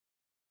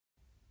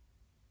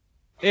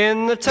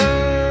In the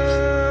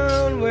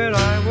town where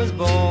I was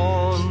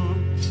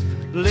born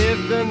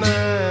lived a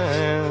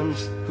man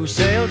who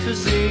sailed to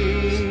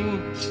sea,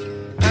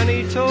 and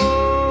he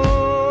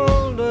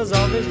told us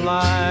of his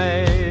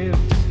life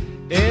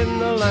in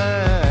the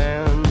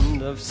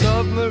land of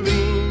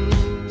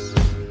submarines.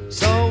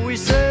 So we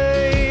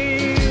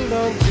sailed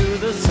on to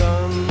the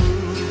sun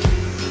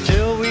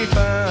till we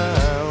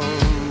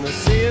found the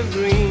sea of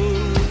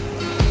green,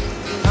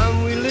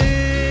 and we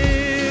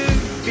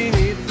lived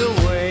beneath the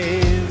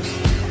waves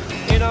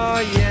in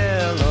our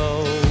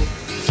yellow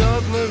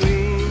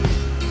submarine.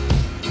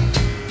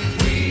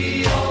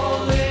 We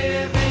all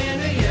live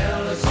in a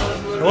yellow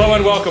submarine. Hello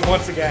and welcome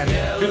once again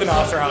to the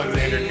Nasser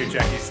Alexander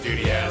Kuchecki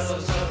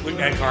Studios. Luke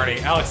Ned Carney,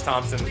 Alex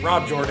Thompson,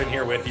 Rob Jordan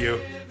here with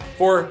you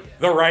for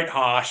The Right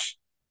Haash,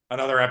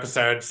 another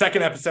episode,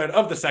 second episode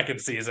of the second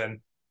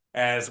season,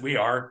 as we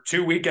are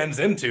 2 weekends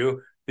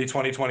into the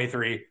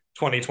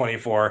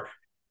 2023-2024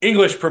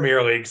 English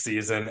Premier League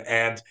season.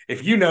 And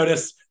if you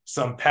notice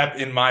some pep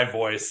in my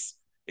voice,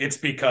 it's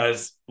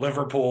because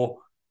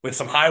Liverpool, with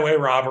some highway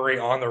robbery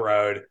on the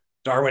road,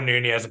 Darwin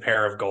Nunez a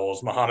pair of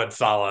goals, Mohamed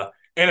Salah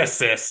an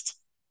assist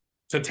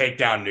to take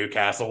down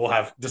Newcastle. We'll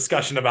have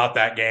discussion about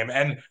that game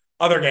and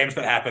other games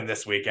that happened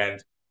this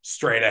weekend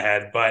straight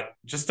ahead. But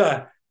just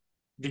the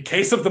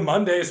case of the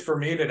Mondays for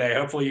me today.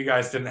 Hopefully you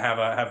guys didn't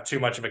have too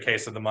much of a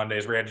case of the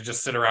Mondays where you had to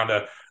just sit around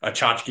a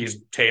tchotchke's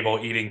table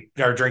eating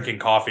or drinking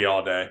coffee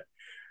all day.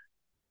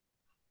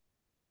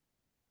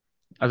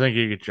 I think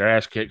you get your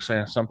ass kicked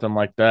saying something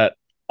like that.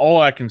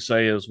 All I can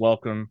say is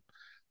welcome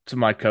to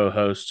my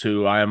co-host,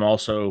 who I am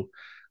also,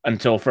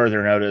 until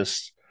further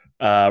notice,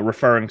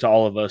 referring to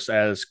all of us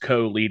as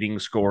co-leading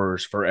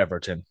scorers for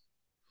Everton.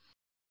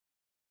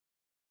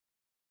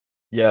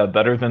 Yeah,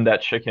 better than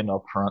that chicken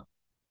up front.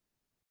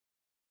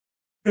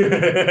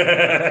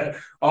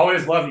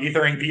 Always love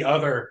ethering the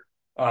other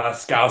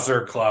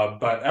Scouser club,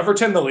 but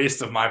Everton the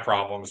least of my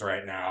problems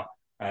right now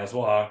as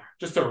well.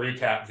 Just to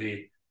recap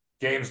the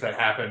games that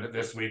happened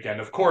this weekend.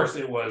 Of course,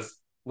 it was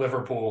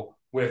Liverpool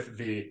with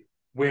the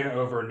win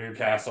over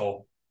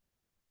Newcastle,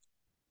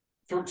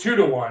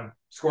 2-1,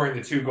 scoring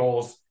the 2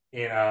 goals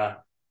in the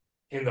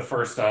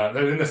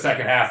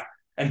second half,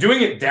 and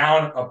doing it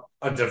down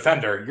a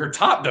defender, your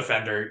top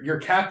defender, your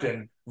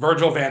captain,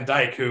 Virgil van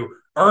Dijk, who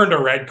earned a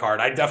red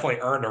card. I definitely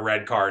earned a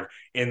red card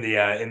in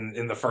the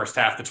in the first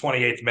half, the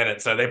 28th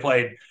minute. So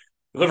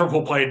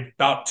Liverpool played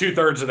about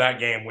 2/3 of that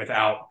game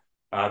without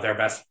their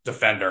best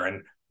defender,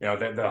 and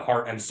the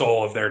heart and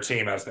soul of their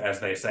team, as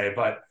they say.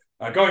 But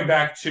going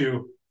back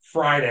to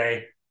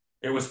Friday,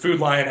 it was Food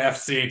Lion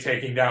FC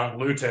taking down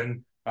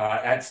Luton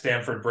at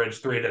Stamford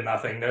Bridge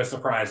 3-0. No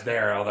surprise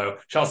there, although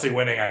Chelsea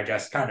winning, I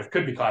guess, kind of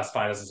could be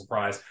classified as a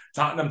surprise.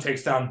 Tottenham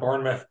takes down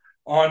Bournemouth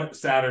on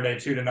Saturday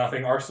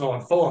 2-0. Arsenal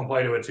and Fulham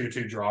play to a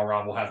 2-2 draw.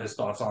 Rob will have his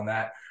thoughts on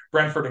that.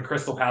 Brentford and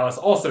Crystal Palace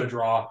also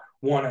draw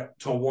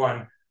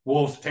 1-1.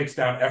 Wolves takes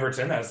down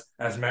Everton, as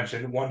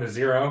mentioned,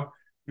 1-0.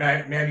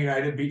 Man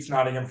United beats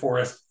Nottingham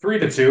Forest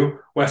 3-2.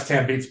 West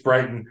Ham beats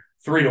Brighton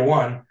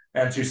 3-1.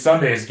 And to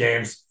Sunday's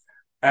games,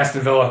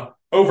 Aston Villa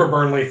over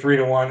Burnley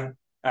 3-1.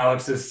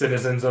 Alex's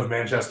Citizens of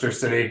Manchester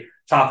City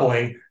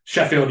toppling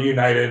Sheffield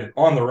United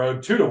on the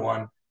road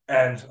 2-1.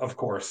 And of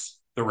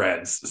course, the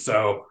Reds.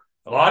 So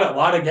a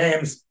lot of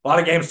games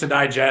to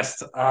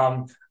digest.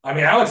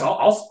 Alex,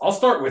 I'll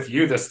start with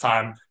you this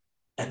time.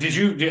 How did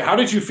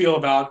you feel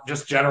about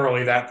just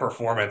generally that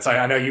performance?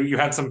 I know you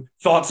had some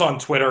thoughts on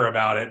Twitter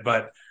about it,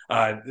 but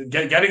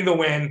getting the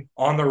win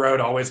on the road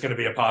always going to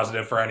be a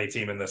positive for any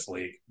team in this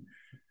league.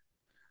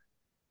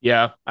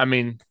 Yeah,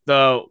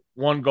 the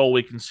one goal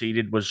we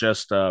conceded was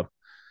just a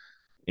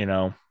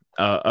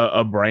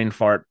brain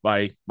fart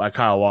by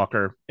Kyle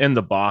Walker in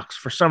the box.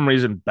 For some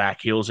reason,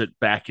 backheels it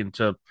back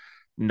into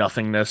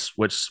nothingness,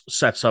 which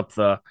sets up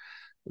the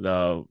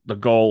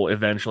goal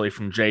eventually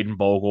from Jaden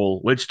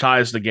Bogle, which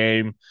ties the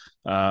game.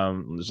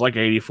 It's like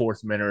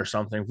 84th minute or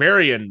something.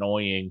 Very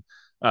annoying,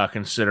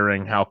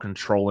 considering how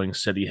controlling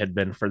City had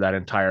been for that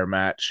entire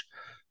match.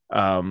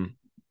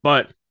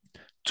 But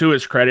to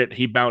his credit,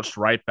 he bounced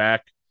right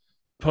back,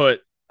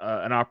 put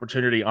an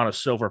opportunity on a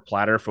silver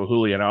platter for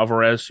Julian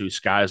Alvarez, who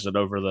skies it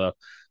over the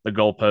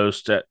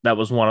goalpost. That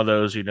was one of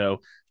those,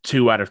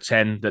 2 out of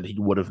 10 that he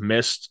would have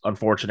missed.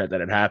 Unfortunate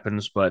that it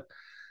happens, but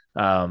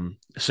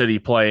City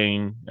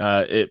playing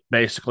it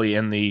basically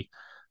in the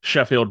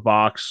Sheffield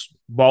box.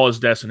 Ball is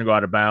destined to go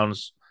out of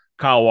bounds.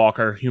 Kyle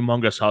Walker,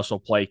 humongous hustle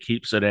play,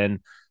 keeps it in,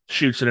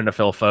 shoots it into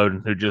Phil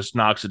Foden, who just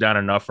knocks it down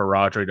enough for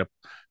Rodri to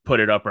put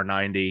it upper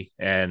 90.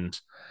 And,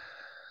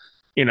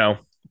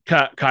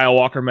 Kyle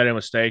Walker made a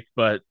mistake,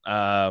 but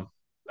I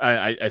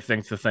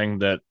think the thing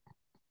that,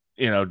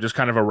 just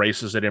kind of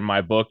erases it in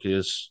my book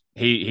is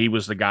he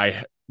was the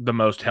guy the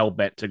most hell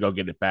bent to go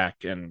get it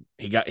back. And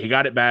he got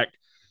it back,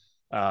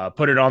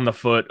 put it on the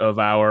foot of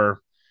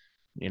our,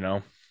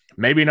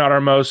 maybe not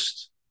our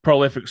most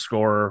prolific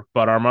scorer,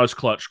 but our most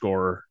clutch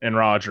scorer in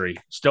Rodri.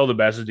 Still the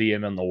best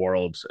DM in the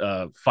world.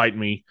 Fight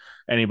me,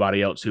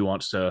 anybody else who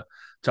wants to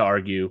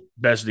argue.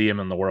 Best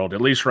DM in the world,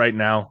 at least right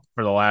now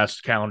for the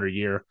last calendar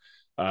year.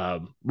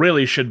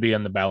 really should be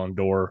in the Ballon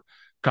d'Or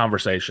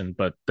conversation,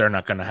 but they're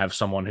not going to have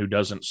someone who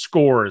doesn't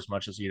score as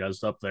much as he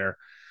does up there.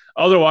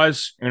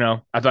 Otherwise,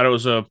 I thought it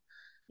was a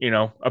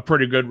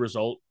pretty good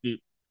result.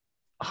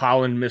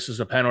 Holland misses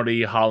a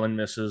penalty. Holland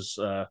misses.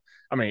 I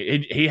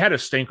mean, he had a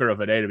stinker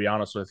of a day, to be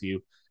honest with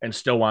you, and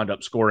still wound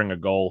up scoring a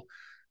goal.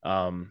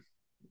 Um,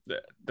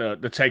 the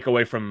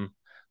takeaway from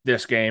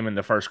this game and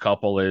the first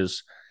couple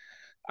is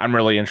I'm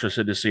really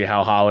interested to see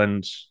how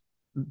Holland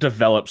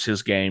develops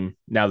his game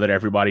now that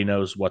everybody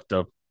knows what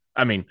the.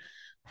 I mean,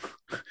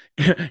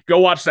 go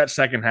watch that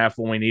second half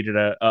when we needed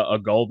a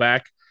goal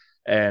back,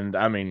 and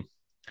I mean,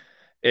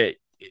 it,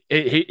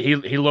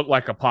 he looked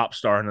like a pop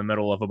star in the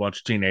middle of a bunch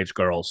of teenage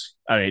girls.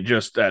 I mean,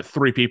 just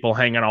three people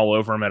hanging all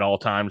over him at all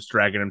times,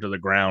 dragging him to the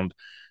ground.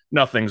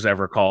 Nothing's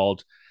ever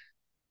called.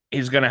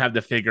 He's going to have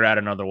to figure out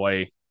another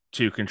way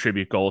to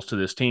contribute goals to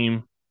this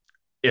team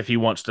if he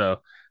wants to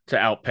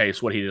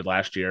outpace what he did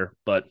last year.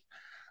 But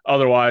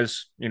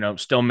otherwise,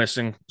 still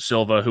missing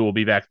Silva, who will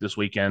be back this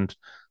weekend.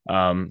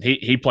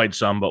 He played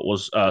some, but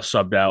was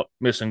subbed out.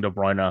 Missing De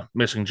Bruyne,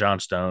 missing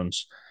John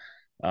Stones.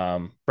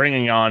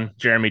 Bringing on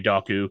Jeremy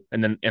Doku,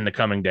 and then in the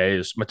coming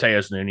days,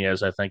 Mateus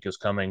Nunez, I think, is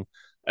coming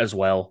as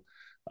well.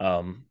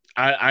 I'm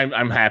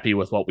happy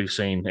with what we've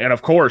seen, and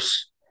of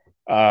course,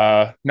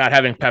 not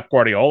having Pep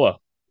Guardiola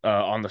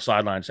on the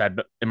sidelines,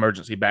 had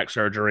emergency back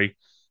surgery,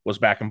 was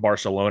back in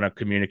Barcelona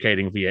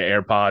communicating via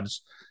AirPods.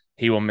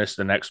 He will miss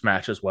the next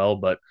match as well,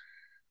 but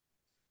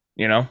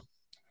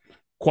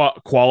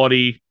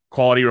quality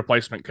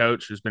replacement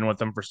coach who's been with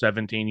them for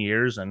 17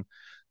 years and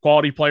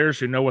quality players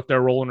who know what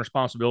their role and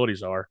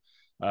responsibilities are.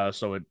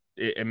 So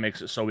it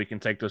makes it so we can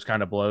take those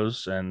kind of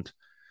blows, and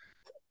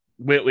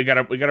we got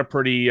a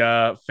pretty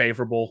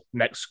favorable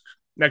next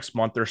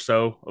month or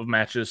so of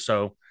matches.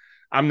 So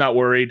I'm not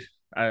worried.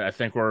 I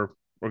think we're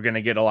going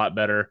to get a lot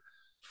better.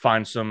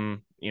 Find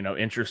some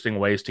interesting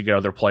ways to get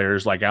other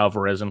players like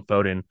Alvarez and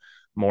Foden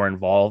more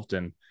involved,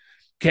 and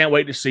can't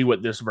wait to see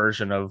what this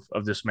version of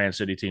this Man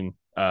City team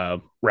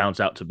rounds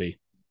out to be.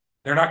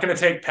 They're not going to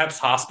take Pep's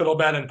hospital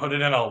bed and put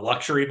it in a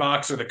luxury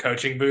box or the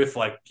coaching booth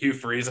like Hugh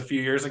Freeze a few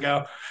years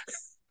ago.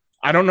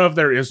 I don't know if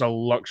there is a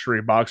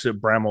luxury box at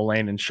Bramall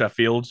Lane in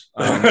Sheffield.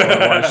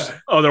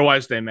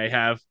 Otherwise, they may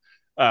have.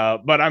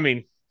 But I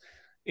mean,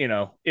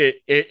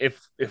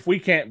 if we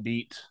can't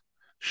beat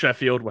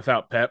Sheffield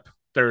without Pep,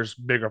 there's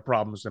bigger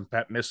problems than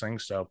Pep missing.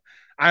 So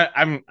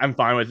I'm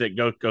fine with it.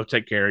 Go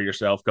take care of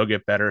yourself. Go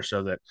get better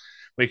so that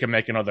we can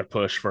make another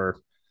push for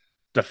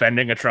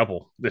defending a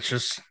treble. That's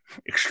just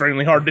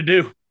extremely hard to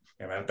do.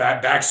 Yeah, man,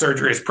 back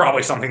surgery is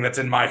probably something that's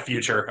in my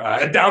future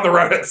down the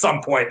road at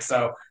some point.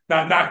 So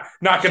not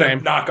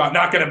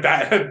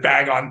gonna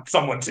bag on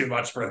someone too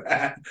much for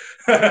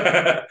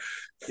that.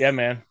 Yeah,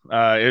 man.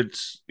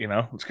 It's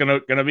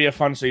gonna be a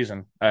fun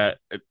season.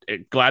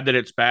 Glad that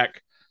it's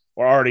back.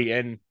 We're already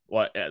in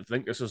what I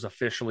think this is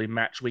officially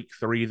match week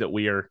 3 that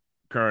we are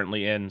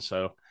currently in.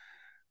 So,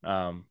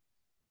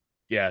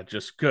 yeah,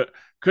 just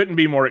couldn't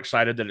be more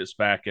excited that it's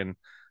back, and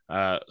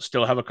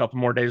still have a couple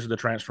more days of the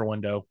transfer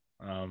window.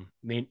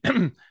 Need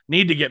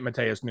to get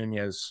Mateus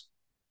Nunez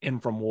in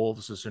from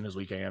Wolves as soon as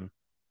we can.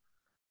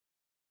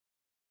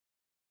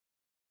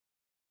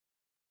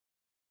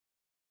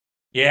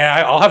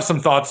 Yeah, I'll have some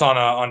thoughts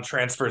on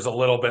transfers a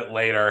little bit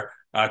later.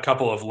 A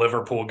couple of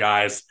Liverpool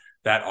guys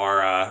that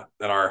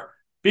are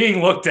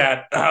being looked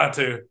at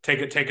to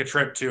take a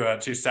trip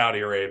to Saudi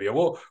Arabia.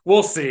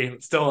 We'll see.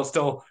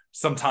 Still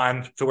some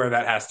time to where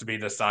that has to be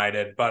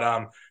decided.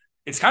 But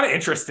it's kind of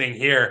interesting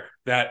here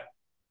that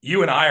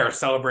you and I are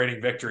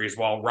celebrating victories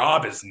while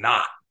Rob is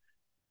not.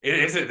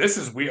 This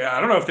is weird. I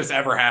don't know if this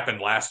ever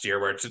happened last year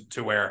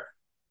where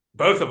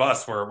both of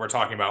us were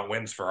talking about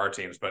wins for our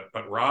teams, but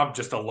Rob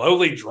just a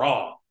lowly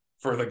draw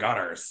for the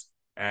Gunners.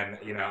 And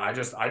I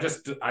just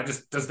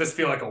does this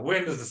feel like a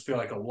win? Does this feel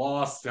like a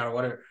loss?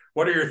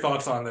 What are your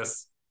thoughts on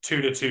this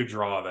 2-2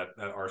 draw that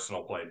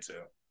Arsenal played to?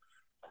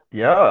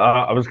 Yeah,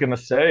 I was gonna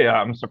say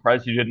I'm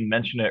surprised you didn't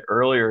mention it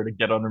earlier to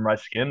get under my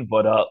skin,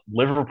 but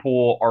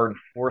Liverpool are in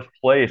 4th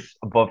place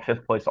above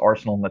 5th place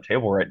Arsenal on the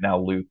table right now,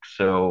 Luke.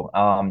 So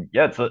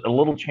yeah, it's a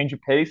little change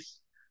of pace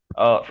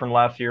from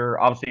last year.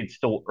 Obviously, it's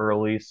still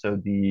early, so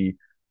the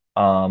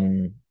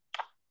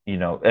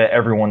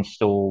everyone's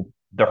still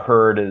the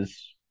herd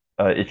is,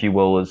 if you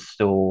will, is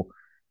still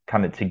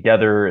kind of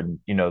together, and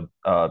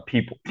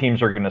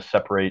teams are going to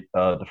separate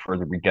the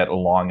further we get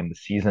along in the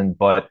season.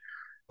 But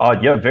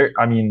yeah,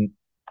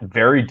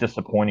 very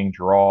disappointing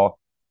draw.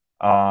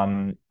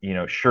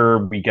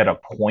 Sure, we get a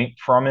point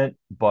from it,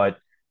 but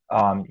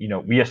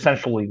we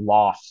essentially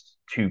lost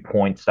 2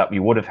 points that we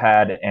would have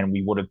had, and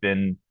we would have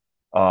been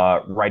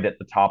right at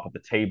the top of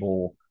the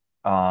table,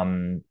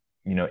 in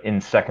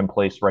 2nd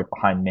place, right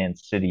behind Man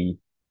City,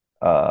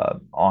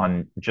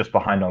 just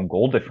behind on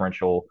goal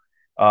differential.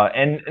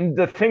 And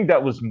the thing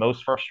that was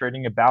most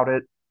frustrating about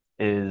it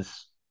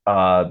is,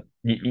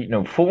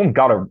 Fulham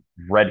got a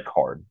red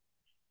card.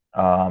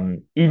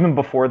 Even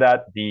before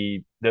that,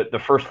 the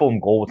first Fulham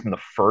goal was in the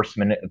 1st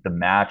minute of the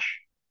match.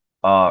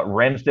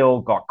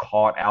 Ramsdale got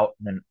caught out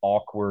in an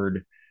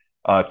awkward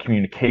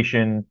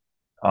communication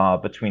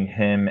between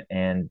him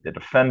and the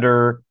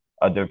defender.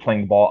 They're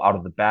playing the ball out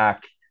of the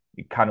back.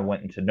 It kind of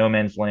went into no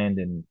man's land,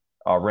 and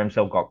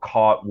Ramsdale got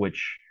caught,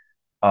 which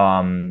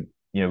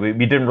we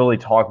didn't really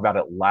talk about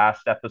it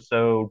last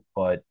episode,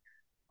 but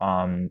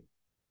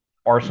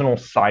Arsenal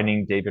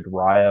signing David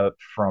Raya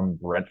from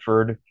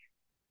Brentford,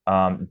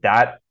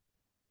 that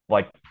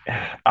like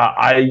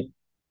I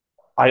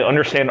I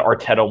understand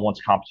Arteta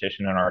wants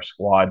competition in our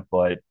squad,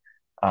 but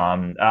I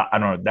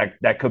don't know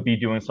that could be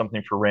doing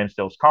something for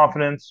Ramsdale's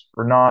confidence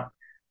or not.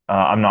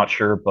 I'm not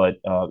sure, but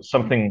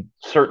something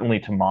certainly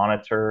to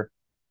monitor.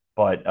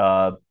 But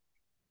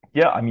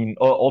yeah, I mean,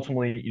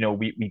 ultimately,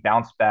 we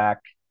bounced back.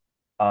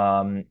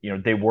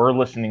 They were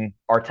listening.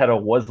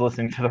 Arteta was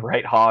listening to the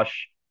right Haash.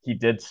 He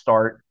did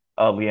start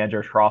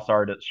Leandro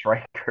Trossard at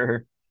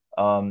striker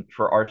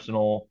for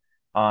Arsenal.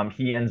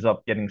 He ends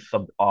up getting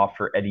subbed off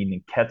for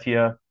Eddie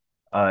Nketiah.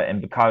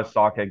 And Bukayo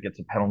Saka gets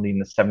a penalty in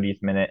the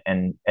 70th minute,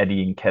 and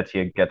Eddie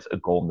Nketiah gets a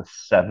goal in the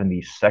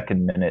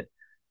 72nd minute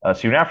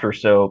soon after.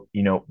 So,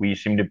 we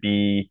seem to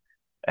be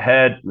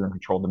ahead. We were in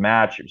control of the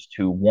match. It was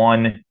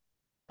 2-1.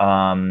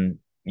 Then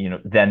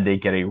they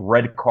get a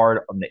red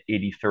card on the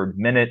 83rd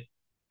minute.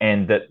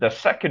 And the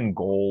second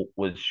goal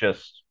was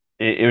just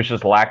it was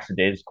just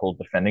lackadaisical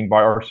defending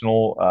by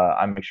Arsenal.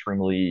 I'm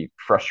extremely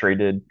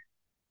frustrated.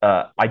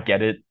 I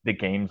get it. The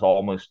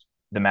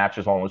match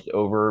is almost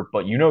over,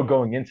 but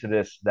going into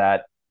this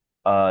that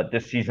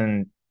this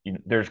season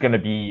there's going to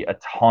be a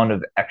ton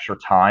of extra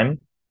time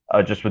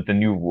just with the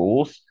new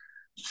rules.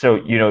 So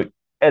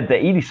at the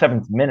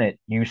 87th minute,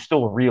 you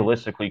still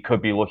realistically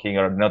could be looking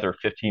at another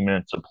 15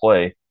 minutes of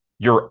play.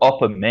 You're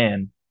up a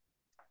man.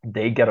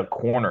 They get a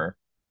corner.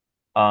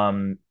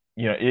 Guys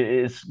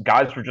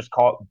were just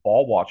caught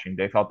ball watching.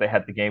 They thought they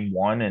had the game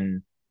won,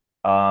 and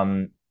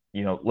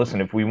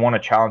listen, if we want a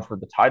challenge for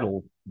the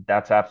title,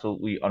 that's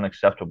absolutely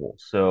unacceptable.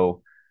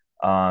 So,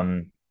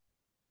 I'd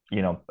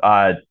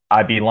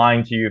be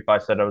lying to you if I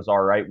said I was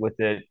all right with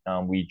it.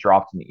 We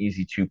dropped an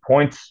easy 2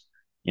 points.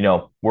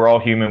 We're all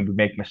human. We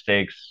make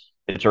mistakes.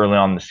 It's early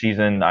on in the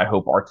season. I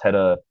hope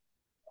Arteta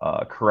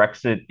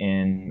corrects it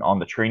on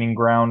the training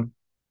ground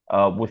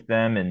with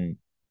them, and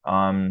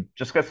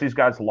just gets these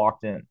guys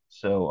locked in.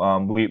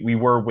 So we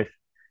were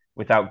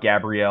without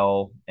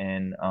Gabriel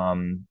and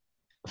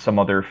some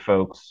other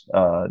folks.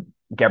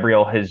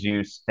 Gabriel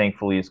Jesus,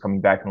 thankfully, is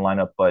coming back in the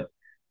lineup, but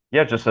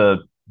yeah, just a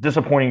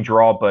disappointing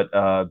draw. But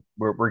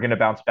we're going to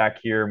bounce back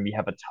here, and we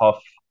have a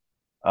tough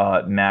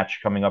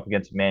match coming up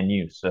against Man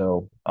U.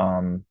 So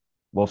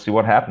we'll see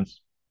what happens.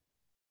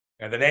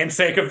 And the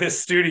namesake of this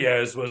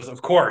studios was,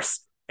 of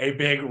course, a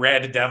big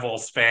Red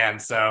Devils fan.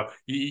 So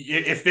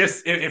if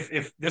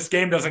this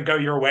game doesn't go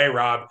your way,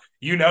 Rob,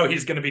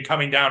 he's going to be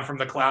coming down from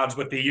the clouds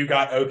with the "You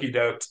got okey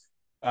doked"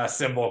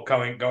 symbol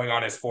going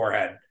on his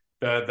forehead.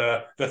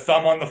 The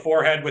thumb on the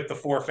forehead with the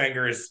four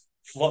fingers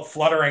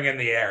fluttering in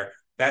the air.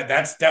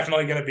 That's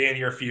definitely going to be in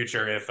your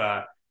future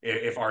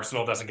if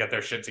Arsenal doesn't get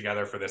their shit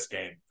together for this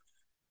game.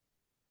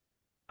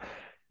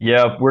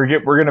 Yeah,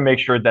 we're gonna make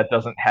sure that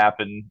doesn't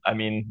happen. I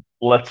mean,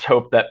 let's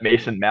hope that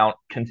Mason Mount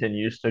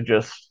continues to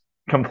just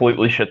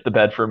completely shit the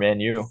bed for Man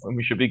U, and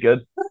we should be good.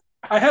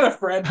 I had a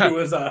friend who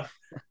was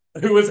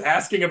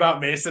asking about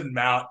Mason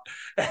Mount,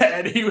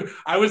 and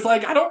I was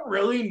like, I don't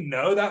really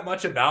know that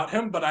much about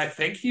him, but I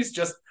think he's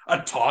just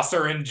a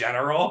tosser in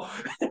general.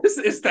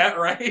 Is that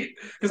right?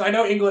 Because I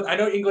know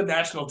England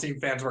national team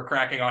fans were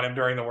cracking on him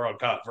during the World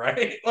Cup,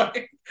 right?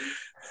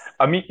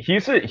 I mean,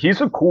 he's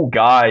a cool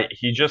guy.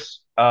 He just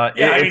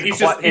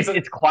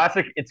it's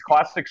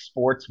classic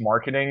sports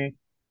marketing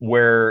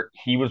where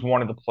he was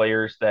one of the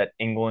players that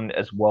England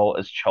as well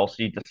as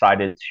Chelsea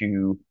decided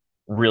to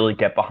really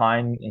get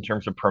behind in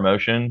terms of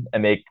promotion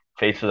and make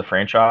face of the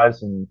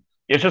franchise. And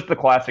it's just the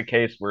classic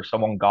case where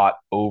someone got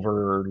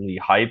overly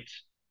hyped,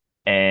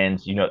 and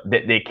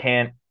they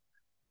can't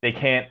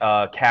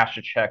cash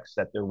the checks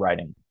that they're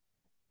writing.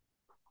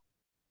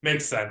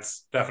 Makes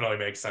sense. Definitely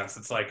makes sense.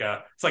 It's like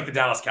the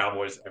Dallas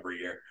Cowboys every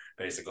year,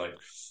 basically.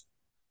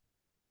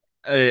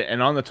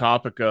 And on the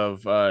topic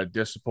of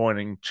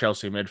disappointing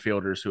Chelsea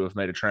midfielders who have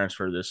made a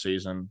transfer this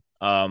season,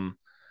 I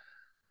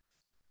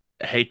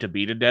hate to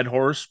beat a dead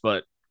horse,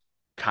 but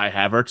Kai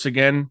Havertz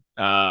again.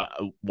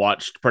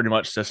 Watched pretty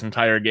much this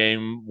entire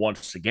game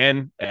once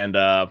again, and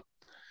I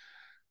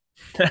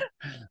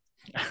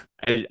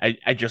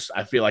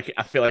feel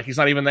like he's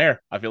not even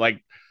there. I feel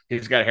like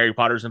he's got Harry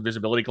Potter's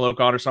invisibility cloak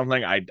on or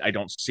something. I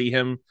don't see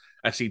him.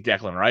 I see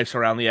Declan Rice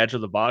around the edge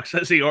of the box.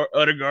 I see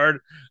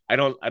Odegaard. I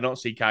don't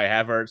see Kai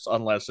Havertz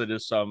unless it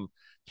is some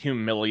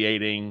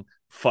humiliating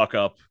fuck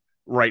up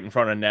right in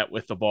front of net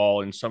with the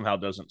ball and somehow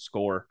doesn't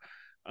score.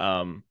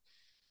 I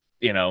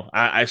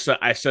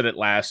said it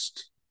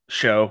last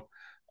show.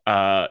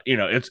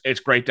 It's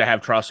great to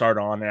have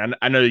Trossard on, and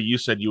I know you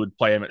said you would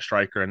play him at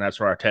striker, and that's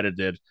where Arteta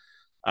did.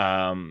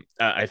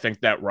 I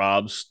think that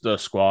robs the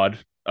squad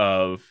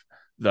of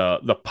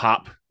the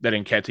pop that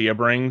Nketiah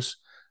brings.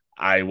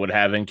 I would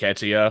have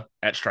Nketiah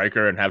at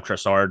striker and have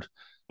Trossard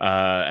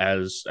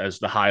as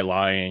the high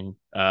lying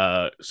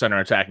center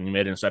attacking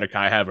mid instead of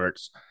Kai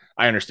Havertz.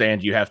 I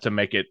understand you have to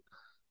make it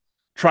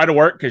try to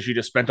work because you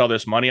just spent all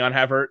this money on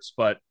Havertz,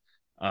 but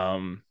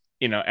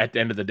at the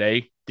end of the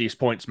day, these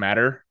points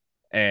matter,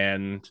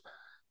 and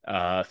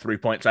 3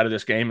 points out of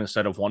this game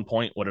instead of 1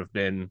 point would have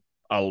been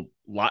a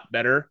lot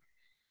better.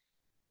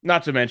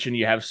 Not to mention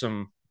you have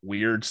some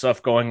weird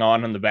stuff going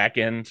on the back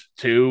end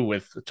too,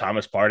 with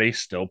Thomas Partey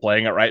still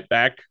playing at right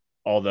back,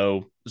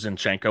 although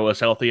Zinchenko is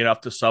healthy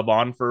enough to sub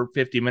on for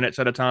 50 minutes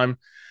at a time.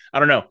 I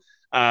don't know.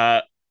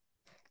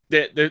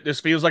 This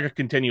feels like a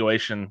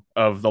continuation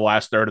of the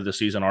last third of the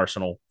season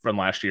Arsenal from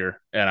last year,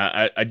 and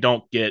I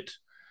don't get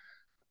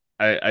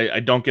I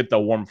don't get the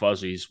warm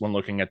fuzzies when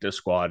looking at this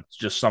squad. It's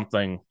just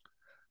something's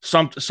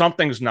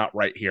not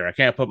right here. I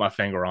can't put my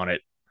finger on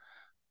it.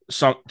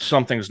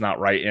 Something's not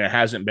right, and it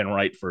hasn't been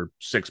right for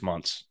 6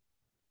 months.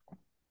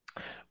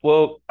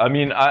 Well, I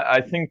mean,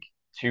 I think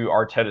to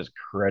Arteta's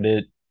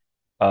credit,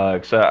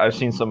 because I've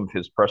seen some of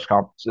his press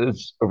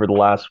conferences over the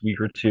last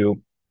week or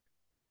two,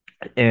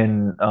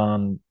 and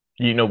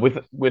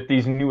with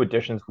these new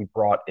additions we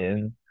brought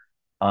in,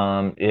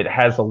 it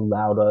has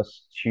allowed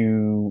us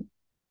to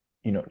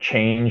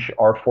change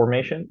our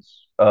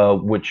formations,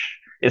 which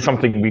is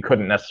something we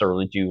couldn't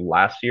necessarily do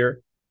last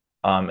year.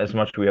 As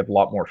much as we have a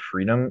lot more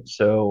freedom.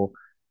 So,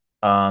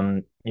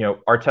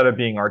 Arteta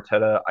being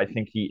Arteta, I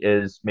think he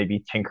is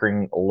maybe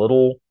tinkering a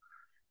little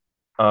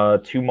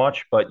too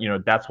much, but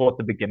that's what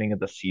the beginning of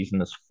the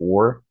season is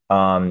for.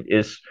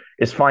 Is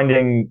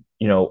finding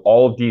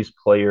all of these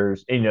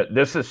players.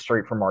 This is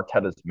straight from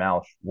Arteta's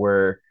mouth,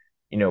 where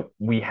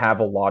we have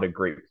a lot of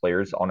great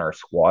players on our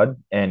squad,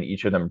 and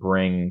each of them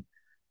bring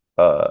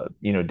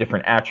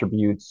different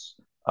attributes,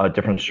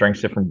 different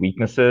strengths, different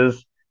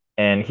weaknesses.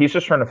 And he's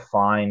just trying to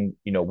find,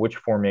 which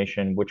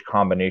formation, which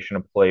combination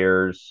of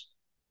players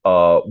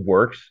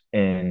works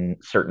in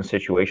certain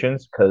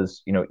situations.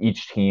 Because,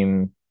 each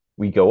team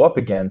we go up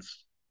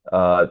against,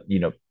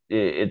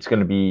 it's going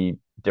to be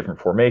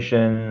different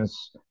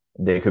formations.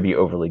 They could be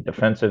overly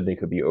defensive, they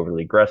could be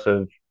overly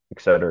aggressive,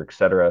 et cetera, et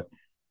cetera.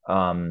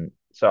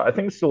 So I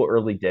think it's still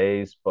early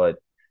days, but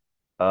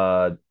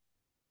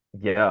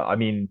yeah, I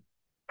mean,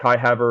 Kai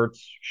Havertz,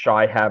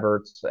 Shy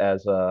Havertz,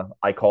 as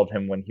I called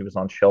him when he was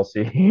on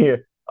Chelsea,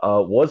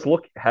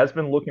 has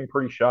been looking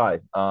pretty shy.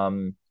 I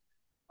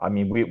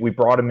mean, we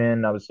brought him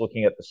in. I was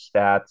looking at the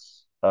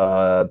stats.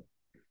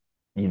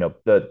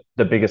 The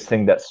biggest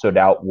thing that stood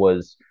out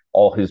was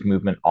all his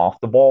movement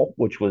off the ball,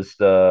 which was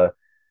the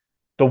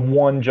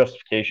one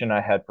justification I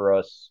had for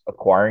us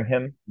acquiring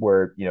him.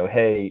 Where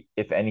hey,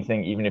 if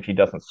anything, even if he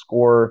doesn't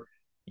score,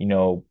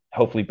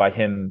 hopefully by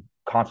him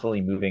constantly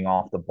moving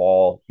off the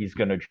ball, he's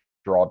going to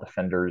draw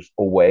defenders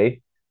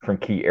away from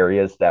key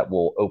areas that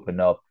will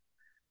open up,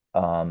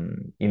 a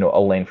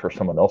lane for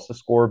someone else to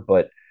score.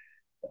 But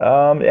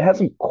it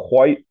hasn't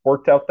quite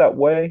worked out that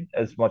way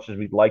as much as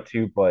we'd like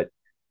to. But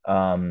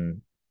I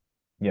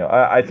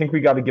think we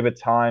got to give it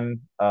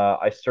time.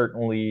 I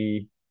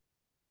certainly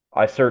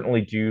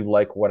do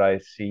like what I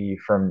see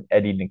from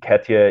Eddie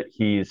Nketiah.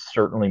 He's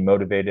certainly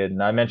motivated,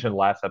 and I mentioned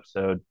last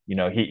episode.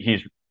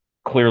 He's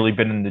clearly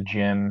been in the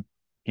gym.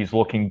 He's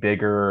looking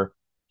bigger.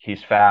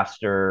 He's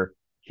faster.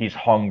 He's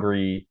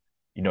hungry.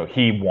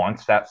 He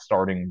wants that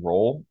starting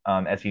role,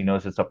 as he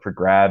knows it's up for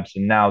grabs.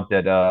 And now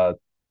that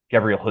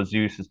Gabriel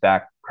Jesus is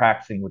back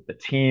practicing with the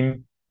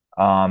team,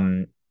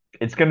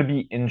 it's going to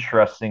be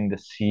interesting to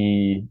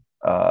see,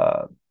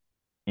 how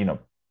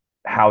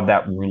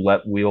that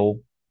roulette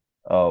wheel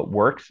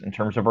works in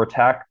terms of our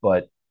attack.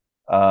 But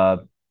uh,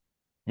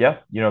 yeah,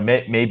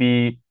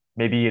 maybe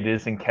it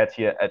is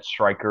Nketiah at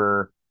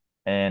striker,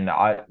 and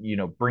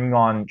bringing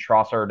on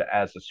Trossard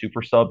as a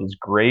super sub is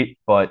great,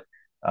 but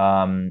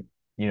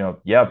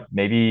yeah,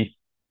 maybe.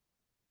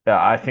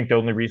 I think the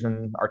only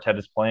reason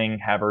Arteta's playing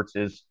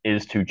Havertz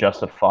is to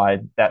justify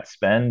that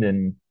spend,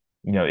 and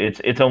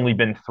it's only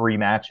been 3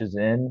 matches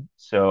in,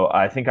 so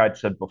I think I'd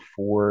said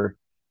before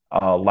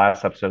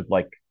last episode,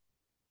 like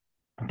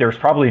there's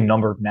probably a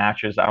number of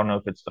matches. I don't know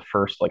if it's the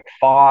first like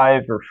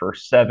 5 or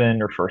first 7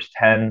 or first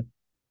 10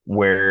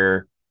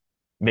 where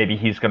maybe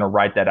he's going to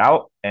write that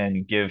out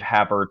and give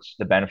Havertz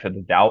the benefit of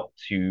the doubt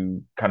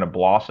to kind of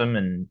blossom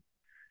and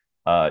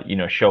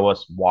show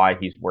us why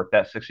he's worth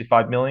that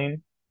 65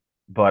 million.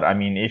 But I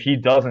mean, if he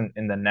doesn't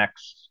in the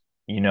next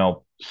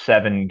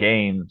 7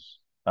 games,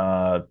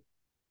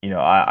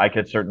 I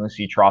could certainly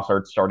see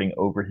Trossard starting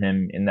over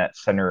him in that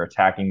center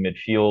attacking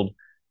midfield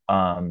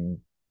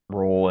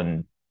role,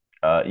 and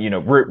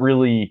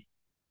really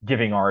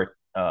giving our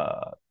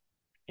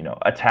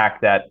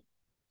attack that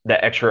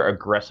extra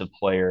aggressive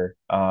player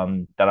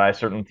that I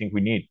certainly think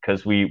we need,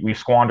 because we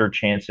squandered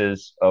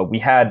chances.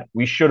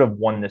 We should have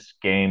won this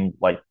game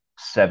like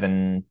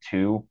 7-2,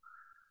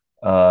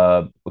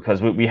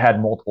 because we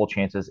had multiple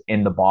chances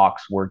in the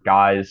box where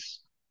guys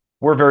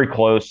were very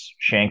close,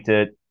 shanked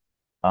it,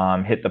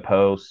 hit the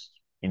post,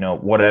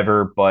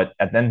 whatever. But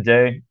at the end of the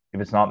day, if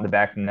it's not in the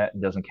back of the net,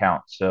 it doesn't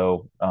count.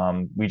 So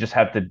we just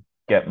have to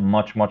get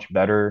much, much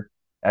better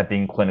at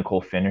being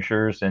clinical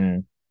finishers.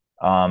 And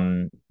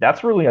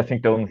That's really, I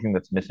think, the only thing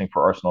that's missing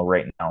for Arsenal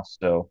right now.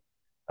 So,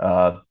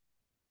 uh,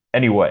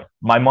 anyway,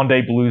 my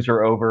Monday Blues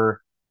are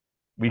over.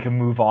 We can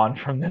move on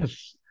from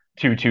this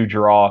 2-2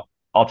 draw.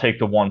 I'll take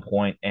the 1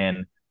 point,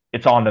 and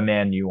it's on the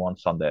Man U on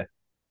Sunday.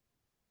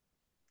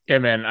 Yeah,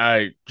 man.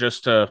 I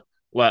just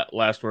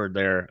last word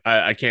there.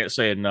 I can't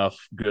say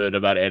enough good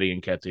about Eddie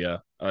Nketiah.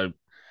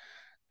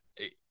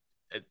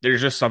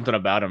 There's just something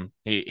about him.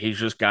 He's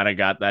just kind of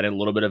got that a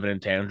little bit of an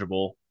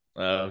intangible.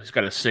 He's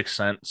got a sixth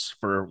sense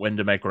for when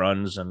to make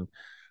runs and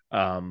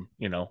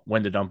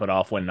when to dump it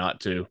off, when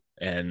not to,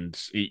 and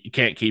you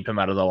can't keep him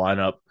out of the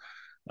lineup.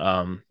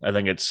 I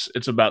think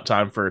it's about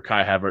time for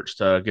Kai Havertz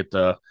to get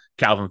the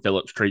Calvin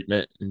Phillips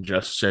treatment and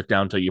just sit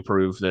down till you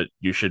prove that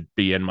you should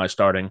be in my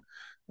starting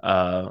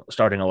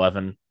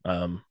 11.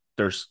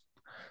 There's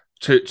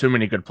too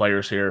many good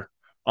players here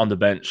on the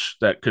bench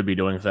that could be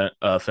doing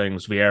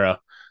things. Vieira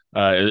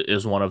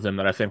is one of them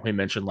that I think we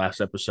mentioned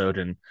last episode,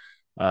 and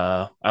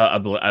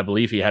I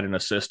believe he had an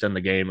assist in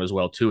the game as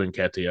well too in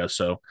Nketiah.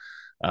 So,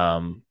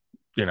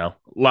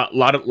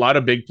 lot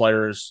of big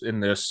players in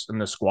this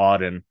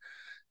squad, and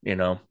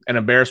an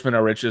embarrassment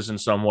of riches in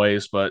some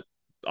ways, but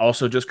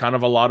also just kind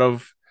of a lot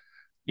of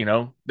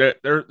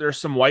there's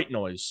some white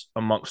noise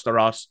amongst the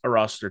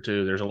roster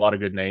too. There's a lot of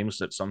good names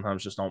that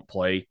sometimes just don't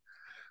play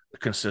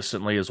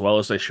consistently as well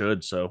as they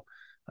should. So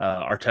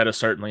Arteta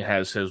certainly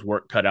has his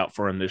work cut out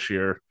for him this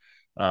year.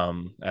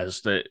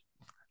 But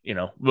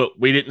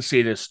we didn't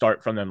see this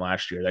start from them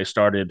last year. They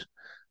started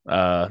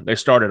on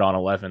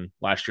 11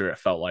 last year. It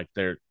felt like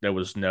there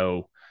was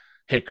no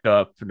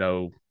hiccup,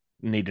 no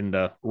needing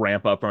to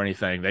ramp up or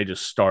anything. They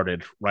just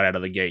started right out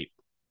of the gate,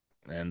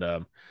 and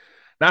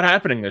not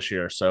happening this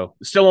year. So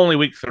it's still only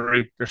week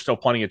 3. There's still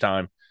plenty of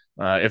time.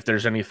 If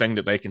there's anything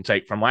that they can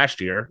take from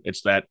last year,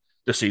 it's that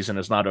the season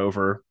is not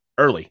over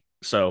early.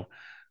 So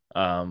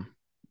um,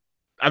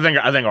 I think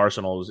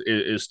Arsenal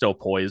is still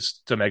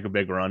poised to make a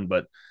big run,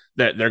 but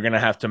that they're going to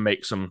have to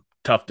make some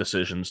tough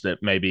decisions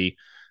that maybe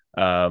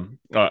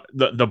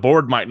the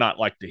board might not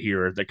like to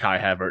hear that Kai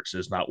Havertz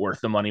is not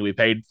worth the money we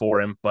paid for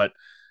him. But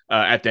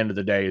at the end of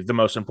the day, the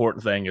most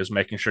important thing is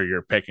making sure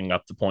you're picking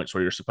up the points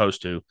where you're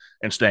supposed to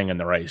and staying in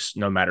the race,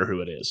 no matter who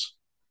it is.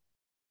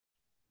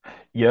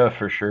 Yeah,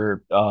 for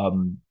sure.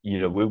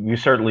 We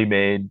certainly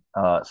made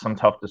some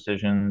tough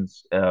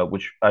decisions,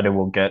 which I know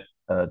we'll get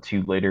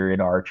to later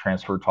in our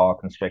transfer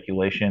talk and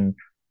speculation.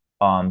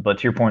 But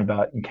to your point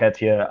about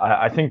Nketiah,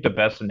 I think the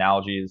best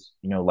analogy is,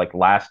 like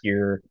last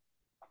year,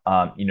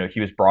 he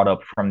was brought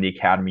up from the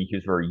academy. He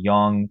was very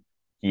young.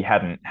 He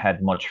hadn't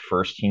had much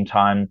first team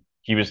time.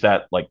 He was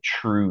that like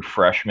true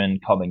freshman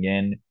coming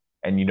in.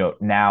 And,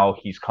 now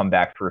he's come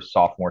back for a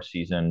sophomore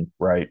season,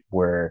 right?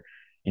 Where,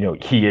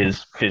 he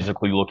is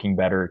physically looking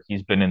better.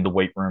 He's been in the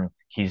weight room.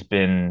 He's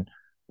been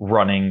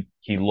running.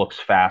 He looks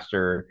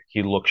faster.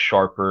 He looks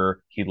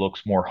sharper. He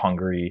looks more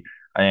hungry.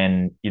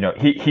 And,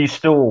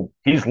 he's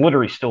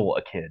literally still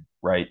a kid,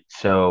 right?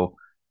 So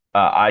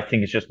I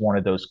think it's just one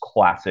of those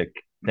classic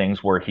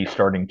things where he's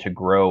starting to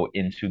grow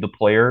into the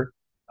player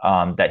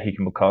that he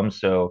can become.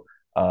 So,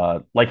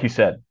 like you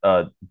said,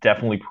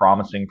 definitely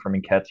promising from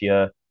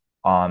Nketiah,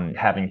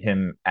 having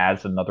him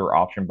as another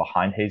option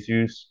behind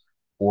Jesus,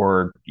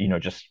 or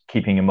just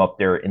keeping him up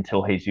there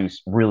until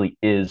Jesus really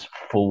is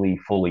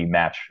fully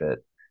match fit.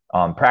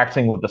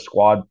 Practicing with the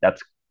squad,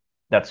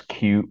 that's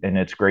cute and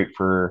it's great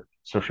for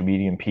social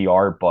media and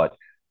PR, but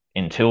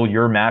until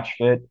you're match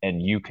fit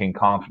and you can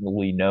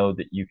confidently know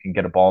that you can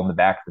get a ball in the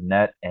back of the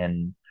net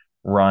and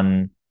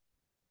run,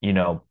 you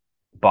know,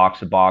 box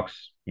to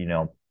box,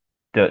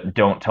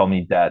 don't tell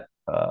me that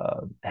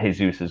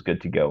Jesus is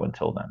good to go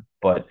until then.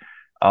 But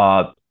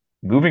uh,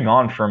 moving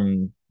on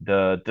from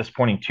the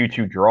disappointing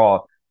 2-2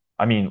 draw,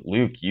 I mean,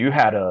 Luke, you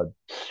had a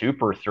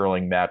super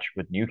thrilling match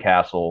with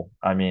Newcastle.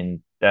 I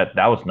mean, that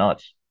was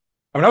nuts.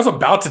 I mean, I was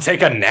about to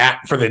take a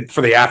nap for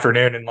the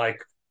afternoon, and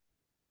like,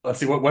 let's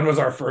see, when was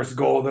our first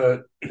goal?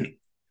 The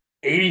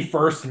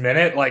 81st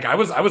minute. Like, I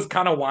was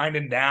kind of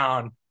winding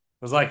down. I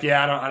was like,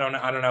 yeah, I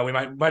don't know. We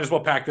might as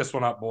well pack this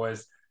one up,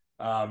 boys,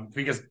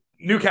 because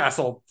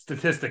Newcastle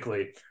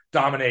statistically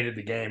dominated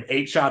the game.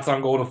 8 shots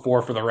on goal to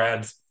 4 for the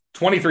Reds,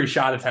 23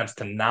 shot attempts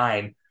to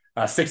 9,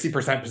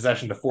 60%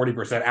 possession to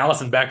 40%.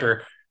 Allison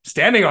Becker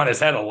standing on his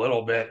head a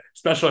little bit,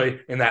 especially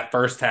in that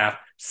first half.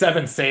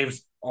 7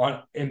 saves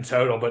in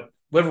total, but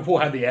Liverpool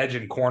had the edge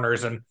in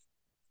corners, and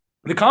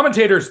the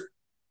commentators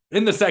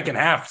in the second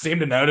half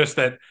seemed to notice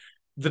that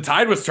the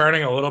tide was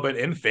turning a little bit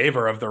in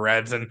favor of the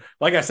Reds. And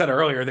like I said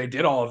earlier, they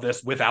did all of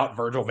this without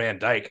Virgil van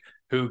Dijk,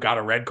 who got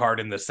a red card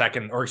in the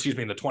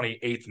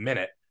 28th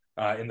minute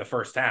in the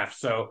first half.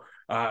 So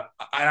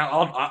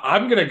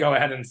I'm going to go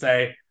ahead and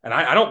say, and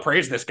I don't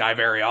praise this guy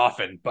very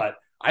often, but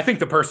I think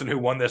the person who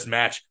won this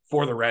match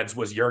for the Reds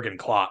was Jurgen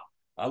Klopp.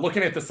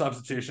 Looking at the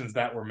substitutions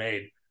that were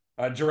made,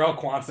 Jarrell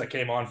Quansah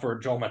came on for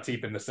Joel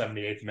Matip in the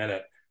 78th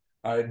minute.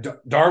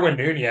 Darwin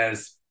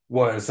Nunez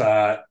was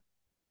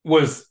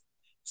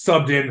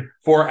subbed in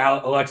for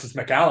Alexis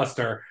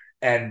McAllister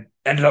and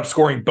ended up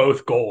scoring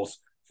both goals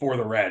for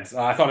the Reds.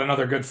 I thought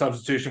another good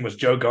substitution was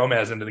Joe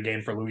Gomez into the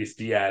game for Luis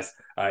Diaz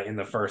in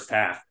the first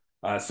half.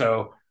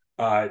 Gakpo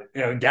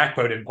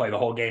didn't play the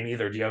whole game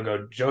either.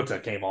 Diogo Jota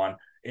came on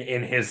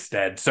in his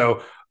stead.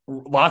 So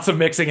lots of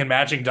mixing and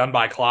matching done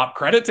by Klopp.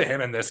 Credit to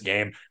him in this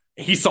game.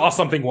 He saw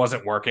something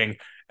wasn't working.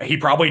 He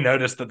probably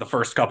noticed that the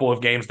first couple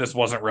of games this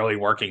wasn't really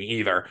working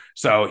either.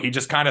 So he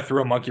just kind of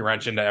threw a monkey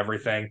wrench into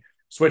everything,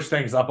 switched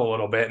things up a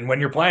little bit. And when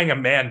you're playing a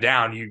man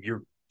down,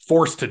 you're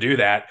forced to do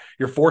that.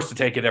 You're forced to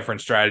take a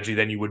different strategy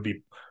than you would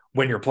be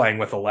when you're playing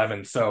with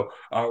 11. So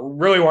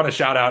really want to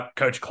shout out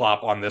Coach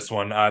Klopp on this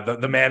one.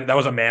 The man, that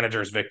was a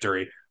manager's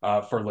victory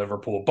for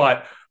Liverpool.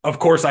 But of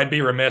course, I'd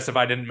be remiss if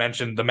I didn't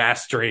mention the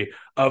mastery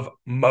of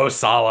Mo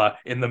Salah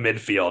in the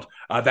midfield.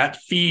 That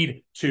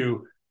feed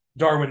to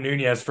Darwin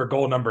Nunez for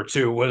goal number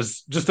 2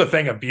 was just a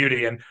thing of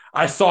beauty. And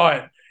I saw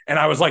it and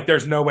I was like,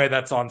 there's no way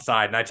that's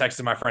onside. And I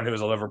texted my friend who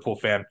was a Liverpool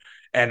fan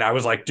and I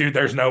was like, dude,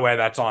 there's no way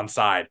that's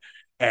onside.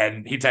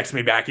 And he texted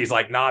me back. He's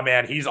like, nah,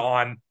 man, he's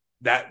on.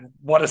 That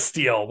what a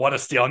steal.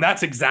 And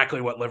that's exactly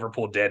what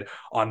Liverpool did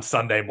on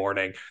Sunday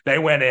morning. They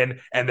went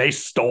in and they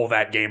stole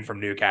that game from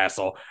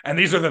Newcastle. And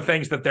these are the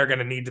things that they're going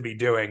to need to be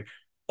doing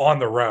on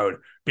the road,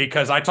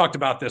 because I talked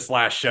about this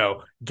last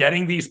show.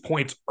 Getting these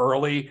points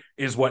early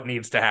is what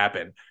needs to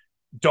happen.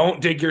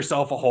 Don't dig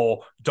yourself a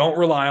hole. Don't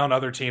rely on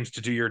other teams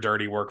to do your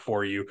dirty work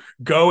for you.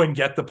 Go and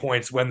get the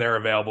points when they're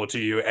available to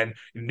you. And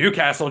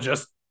Newcastle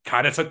just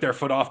kind of took their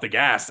foot off the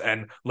gas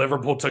and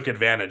Liverpool took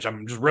advantage.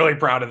 I'm just really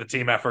proud of the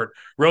team effort,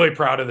 really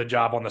proud of the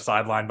job on the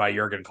sideline by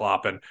Jurgen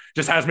Klopp, and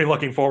just has me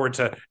looking forward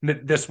to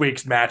this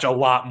week's match a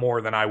lot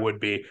more than I would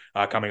be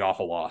coming off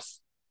a loss.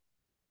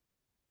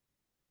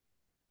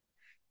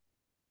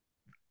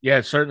 Yeah,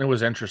 it certainly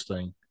was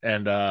interesting.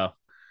 And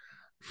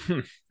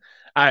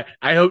I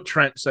hope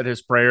Trent said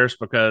his prayers,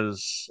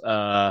 because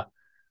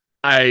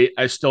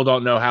I still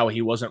don't know how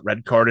he wasn't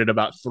red carded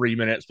about 3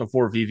 minutes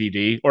before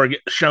VVD, or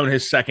shown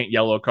his second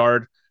yellow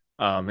card.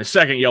 His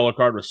second yellow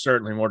card was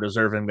certainly more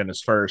deserving than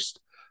his first,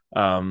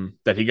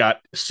 that he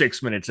got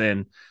 6 minutes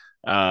in.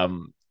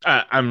 I'm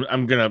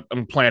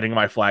planting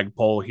my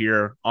flagpole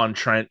here on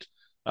Trent.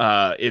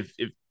 If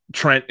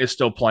Trent is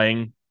still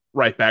playing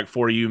right back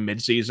for you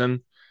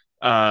midseason,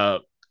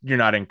 you're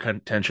not in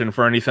contention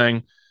for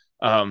anything.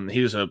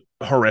 He's a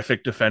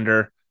horrific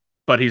defender,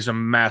 but he's a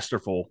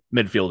masterful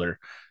midfielder.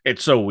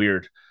 It's so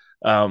weird.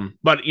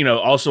 But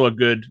also a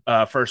good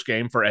first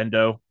game for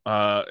Endo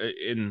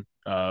in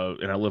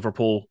a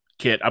Liverpool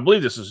kit. I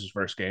believe this is his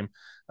first game.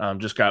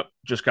 Just got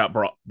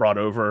brought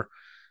over.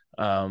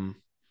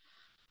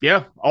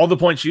 Yeah, all the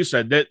points you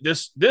said.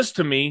 This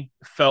to me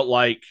felt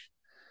like,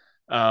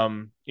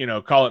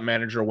 call it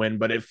manager win,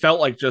 but it felt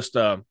like just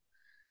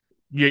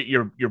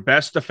your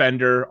best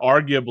defender,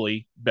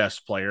 arguably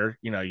best player.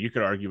 You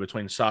could argue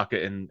between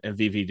Saka and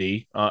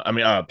VVD.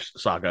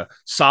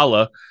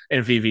 Salah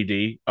and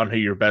VVD on who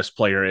your best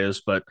player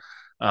is, but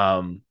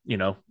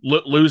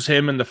lose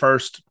him in the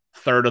first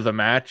third of the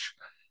match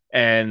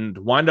and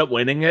wind up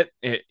winning it.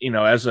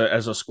 As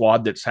a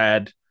squad that's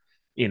had,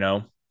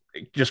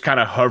 just kind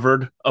of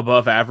hovered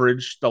above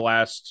average the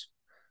last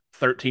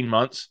 13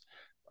 months.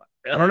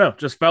 I don't know.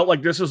 Just felt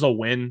like this is a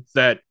win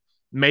that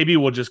maybe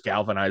we'll just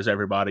galvanize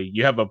everybody.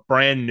 You have a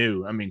brand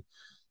new,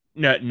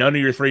 none of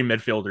your 3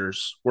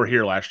 midfielders were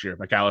here last year,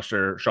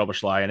 McAllister,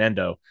 Szoboszlai, and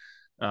Endo.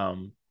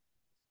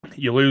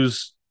 You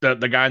lose the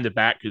guy in the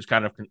back who's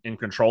kind of in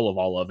control of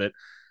all of it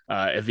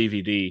at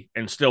VVD,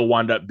 and still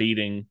wind up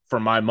beating, for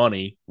my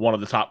money, one of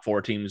the top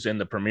 4 teams in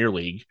the Premier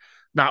League.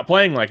 Not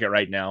playing like it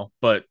right now,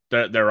 but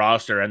their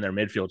roster and their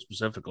midfield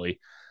specifically.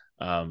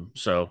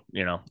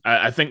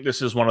 I think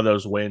this is one of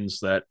those wins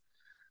that,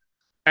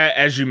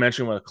 as you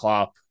mentioned with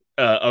Klopp,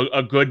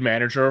 a good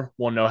manager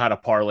will know how to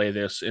parlay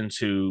this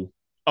into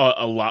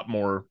a lot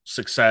more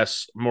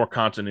success, more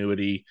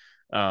continuity.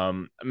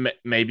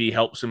 Maybe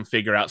helps him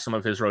figure out some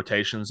of his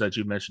rotations, as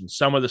you mentioned,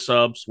 some of the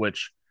subs,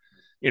 which,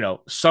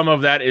 some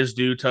of that is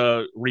due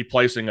to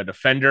replacing a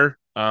defender,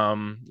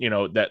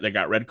 that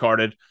got red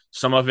carded.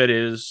 Some of it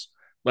is,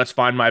 let's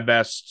find my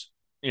best,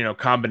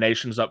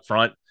 combinations up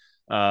front.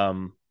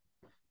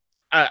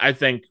 I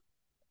think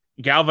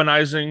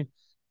galvanizing,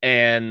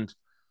 and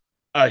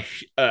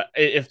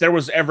if there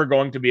was ever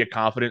going to be a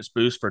confidence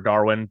boost for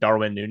Darwin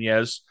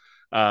Nunez,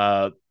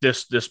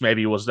 this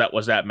maybe was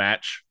that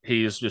match.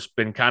 He's just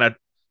been kind of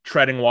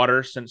treading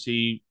water since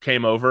he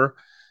came over,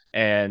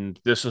 and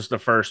this is the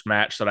first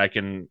match that I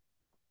can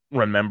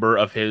remember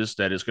of his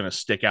that is going to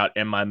stick out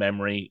in my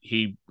memory.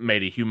 He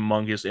made a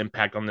humongous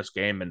impact on this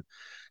game, and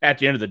at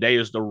the end of the day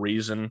is the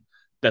reason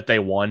that they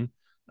won.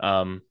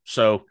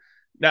 So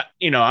now,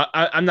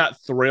 I'm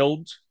not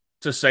thrilled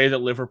to say that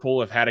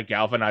Liverpool have had a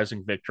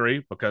galvanizing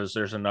victory, because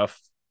there's enough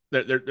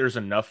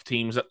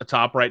teams at the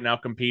top right now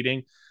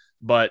competing,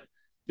 but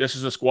this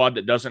is a squad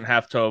that doesn't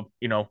have to,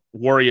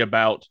 worry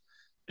about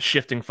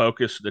shifting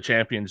focus to the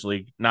Champions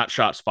League, not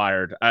shots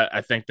fired.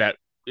 I think that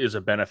is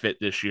a benefit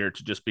this year,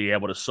 to just be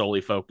able to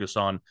solely focus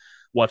on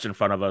what's in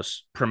front of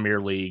us,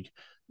 Premier League,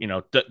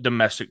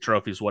 domestic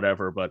trophies,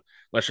 whatever, but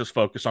let's just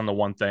focus on the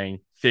one thing,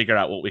 figure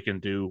out what we can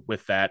do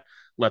with that.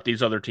 let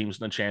these other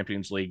teams in the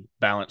Champions League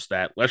balance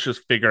that. Let's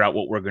just figure out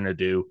what we're going to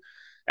do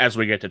as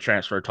we get to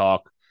transfer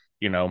talk.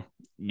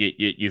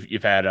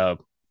 You've had a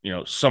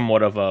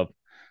somewhat of a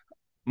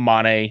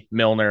Mane,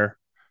 Milner,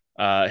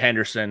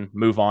 Henderson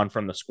move on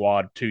from the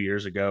squad 2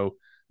 years ago,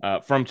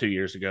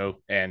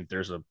 and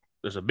there's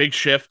a big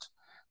shift.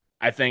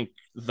 I think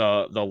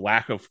the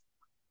lack of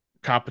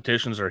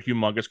competitions or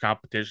humongous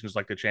competitions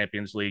like the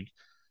Champions League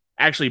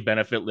actually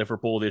benefit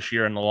Liverpool this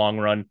year in the long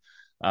run.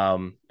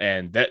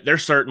 And they're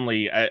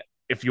certainly,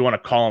 if you want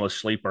to call them a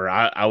sleeper,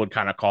 I would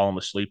kind of call them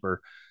a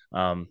sleeper.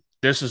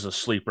 This is a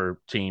sleeper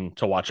team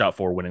to watch out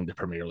for winning the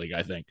Premier League,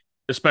 I think,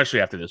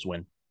 especially after this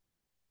win.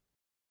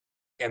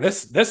 And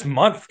this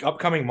month,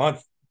 upcoming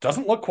month,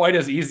 doesn't look quite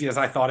as easy as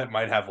I thought it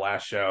might have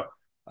last show.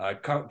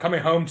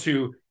 Coming home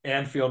to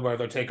Anfield, where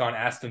they'll take on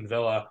Aston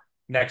Villa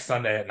next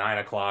Sunday at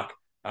 9:00.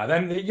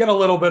 Then you get a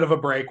little bit of a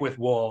break with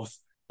Wolves,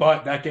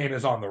 but that game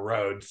is on the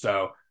road,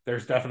 so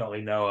there's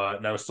definitely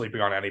no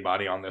sleeping on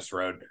anybody on this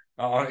road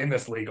in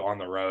this league on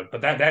the road.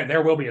 But that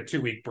there will be a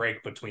 2-week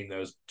break between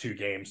those two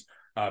games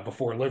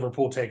before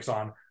Liverpool takes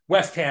on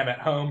West Ham at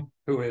home,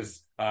 who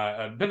is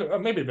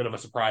maybe a bit of a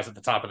surprise at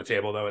the top of the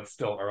table, though it's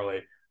still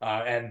early.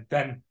 And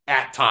then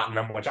at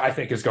Tottenham, which I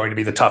think is going to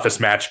be the toughest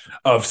match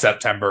of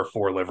September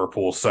for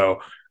Liverpool. So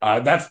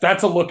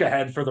that's a look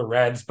ahead for the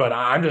Reds.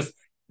 But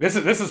this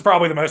is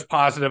probably the most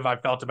positive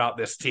I've felt about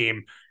this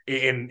team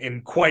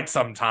in quite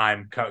some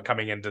time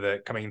coming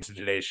into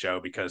today's show,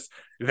 because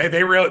they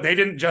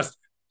didn't just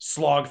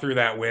slog through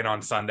that win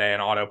on Sunday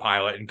and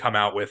autopilot and come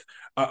out with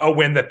a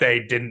win that they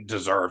didn't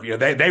deserve.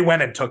 They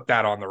went and took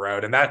that on the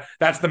road, and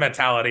that's the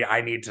mentality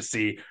I need to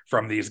see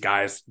from these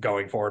guys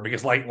going forward.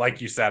 Because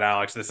like you said,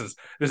 Alex, this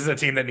is a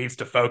team that needs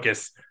to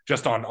focus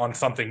just on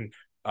something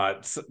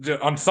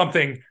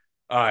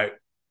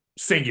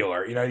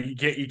singular.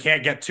 You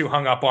can't get too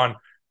hung up on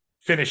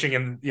finishing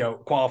and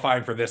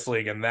qualifying for this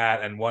league and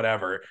that and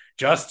whatever.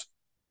 Just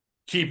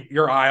keep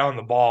your eye on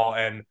the ball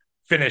and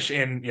finish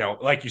in,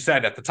 like you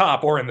said, at the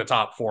top or in the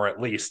top four at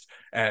least.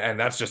 And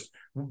that's just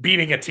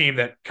beating a team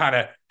that kind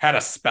of had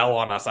a spell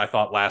on us. I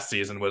thought last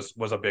season was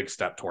a big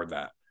step toward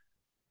that.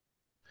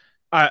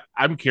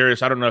 I'm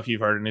curious. I don't know if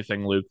you've heard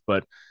anything, Luke,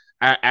 but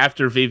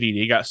after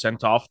VVD got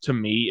sent off, to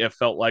me, it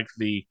felt like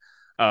the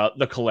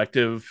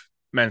collective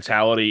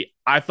mentality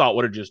I thought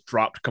would have just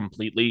dropped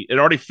completely. It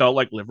already felt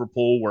like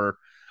Liverpool were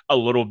a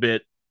little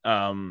bit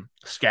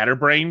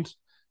scatterbrained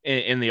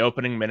in the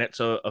opening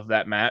minutes of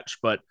that match,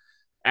 but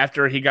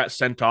after he got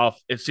sent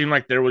off, it seemed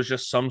like there was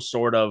just some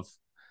sort of,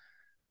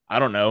 I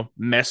don't know,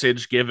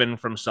 message given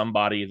from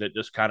somebody that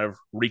just kind of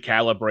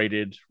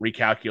recalculated,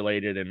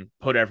 and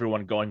put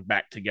everyone going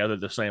back together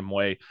the same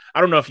way.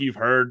 I don't know if you've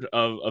heard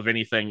of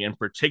anything in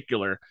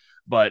particular,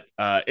 but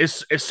it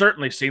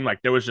certainly seemed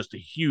like there was just a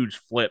huge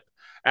flip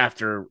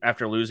after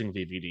losing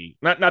VVD.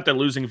 Not that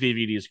losing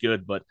VVD is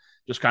good, but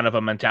just kind of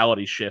a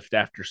mentality shift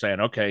after saying,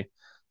 okay,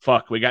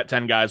 fuck, we got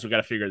 10 guys, we got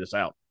to figure this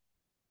out.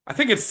 I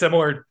think it's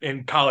similar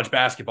in college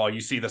basketball.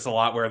 You see this a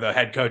lot where the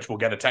head coach will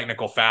get a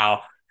technical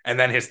foul and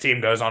then his team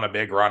goes on a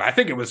big run. I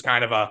think it was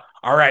kind of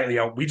all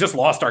right, we just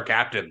lost our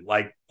captain.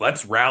 Like,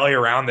 let's rally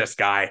around this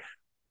guy.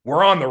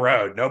 We're on the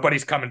road.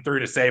 Nobody's coming through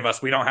to save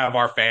us. We don't have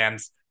our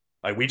fans.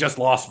 Like, we just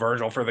lost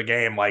Virgil for the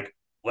game. Like,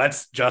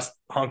 let's just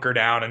hunker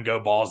down and go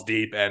balls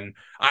deep. And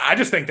I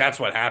just think that's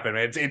what happened.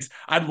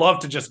 I'd love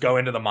to just go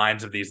into the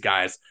minds of these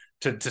guys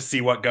to see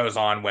what goes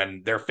on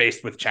when they're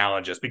faced with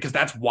challenges, because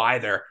that's why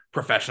they're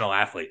professional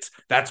athletes.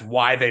 That's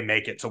why they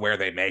make it to where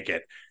they make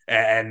it.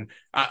 And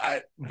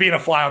being a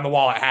fly on the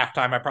wall at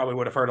halftime, I probably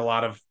would have heard a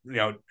lot of,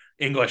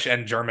 English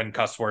and German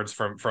cuss words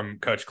from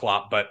Coach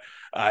Klopp, but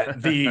I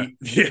think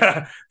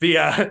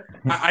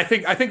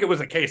it was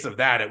a case of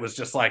that. It was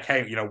just like,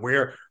 hey,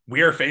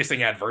 we're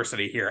facing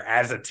adversity here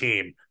as a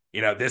team.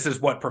 This is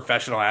what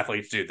professional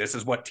athletes do. This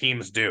is what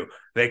teams do.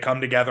 They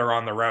come together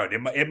on the road.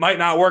 It might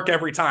not work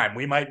every time.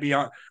 We might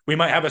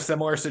have a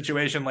similar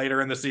situation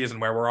later in the season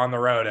where we're on the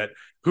road at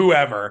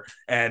whoever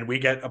and we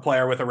get a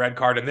player with a red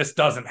card and this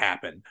doesn't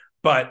happen.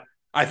 But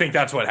I think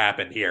that's what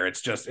happened here.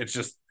 It's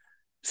just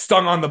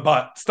stung on the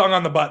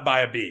butt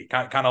by a bee,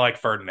 kind of like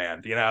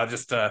Ferdinand,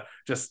 just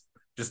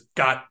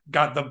got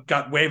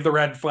waved the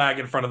red flag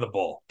in front of the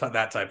bull,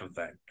 that type of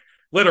thing.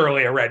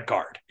 Literally a red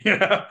card,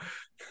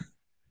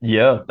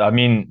 Yeah, I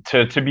mean,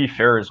 to be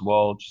fair as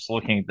well, just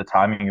looking at the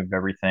timing of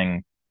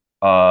everything,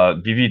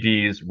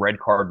 VVD's red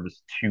card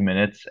was 2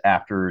 minutes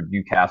after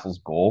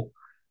Newcastle's goal.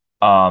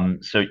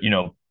 So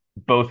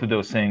both of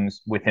those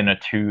things within a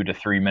 2 to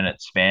 3 minute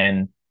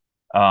span,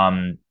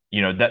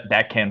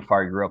 that can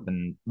fire you up.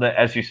 And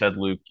as you said,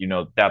 Luke,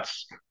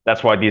 that's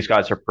why these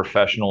guys are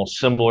professional,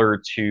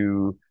 similar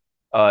to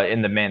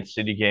in the Man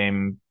City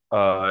game,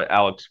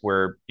 Alex,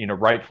 where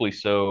rightfully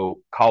so,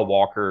 Kyle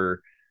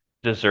Walker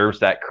deserves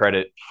that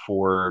credit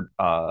for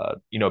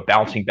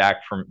bouncing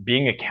back from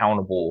being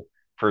accountable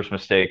for his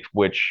mistakes,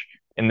 which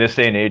in this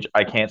day and age,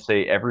 I can't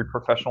say every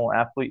professional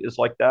athlete is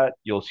like that.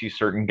 You'll see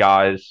certain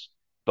guys,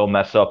 they'll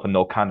mess up and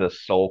they'll kind of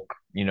sulk.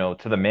 To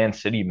the Man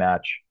City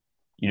match,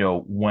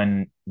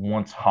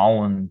 once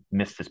Holland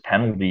missed his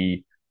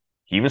penalty,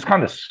 he was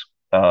kind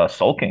of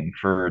sulking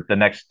for the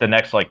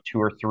next like two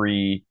or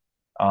three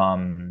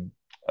um,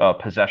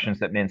 possessions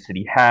that Man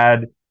City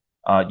had.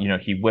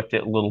 He whipped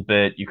it a little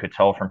bit. You could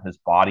tell from his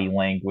body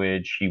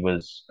language he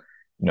was,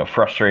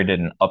 frustrated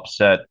and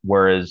upset.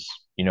 Whereas,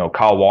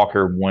 Kyle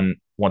Walker, when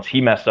once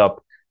he messed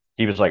up,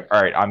 he was like,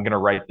 "All right, I'm gonna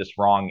right this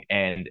wrong."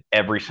 And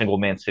every single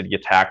Man City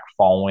attack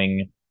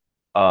following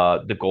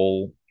the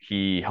goal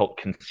he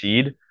helped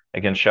concede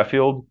against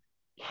Sheffield,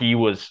 he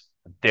was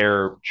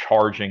there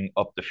charging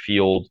up the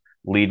field,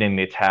 leading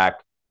the attack,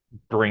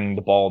 bringing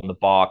the ball in the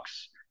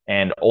box,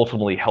 and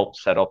ultimately helped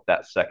set up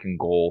that second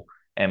goal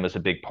and was a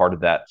big part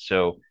of that.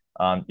 So,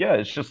 yeah,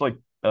 it's just like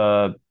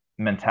a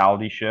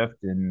mentality shift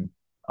and,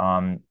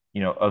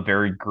 a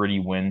very gritty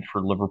win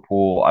for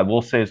Liverpool. I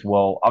will say as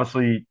well,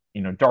 obviously,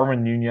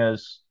 Darwin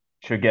Nunez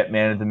should get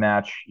man of the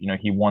match.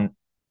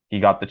 He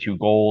got the two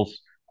goals.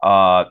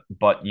 But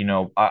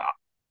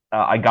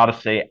I gotta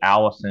say,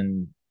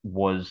 Allison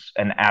was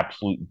an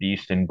absolute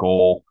beast in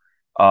goal.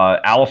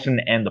 Allison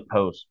and the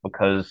post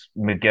because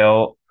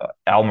Miguel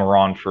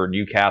Almiron for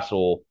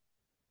Newcastle.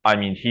 I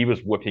mean, he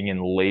was whipping in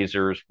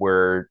lasers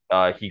where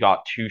he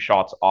got two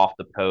shots off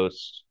the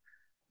post,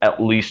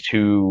 at least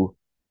two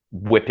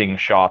whipping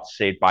shots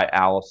saved by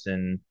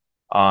Allison.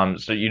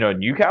 So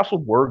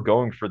Newcastle were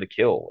going for the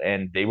kill,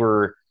 and they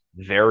were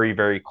very,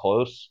 very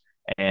close.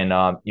 And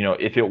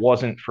if it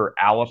wasn't for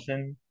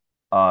Allison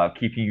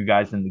keeping you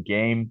guys in the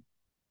game,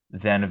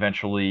 then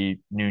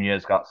eventually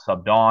Nunez got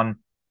subbed on,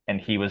 and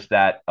he was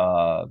that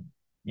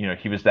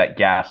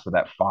gas or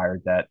that fire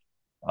that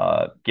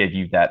gave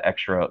you that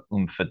extra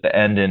oomph at the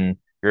end, and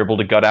you're able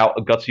to gut out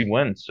a gutsy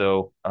win.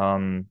 So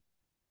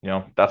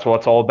that's what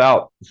it's all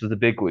about. This is the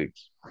big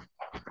leagues.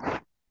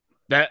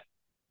 That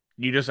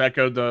you just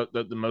echoed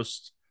the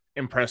most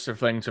impressive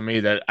thing to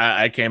me that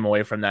I came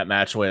away from that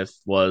match with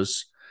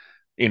was,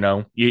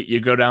 you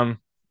go down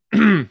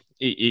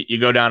you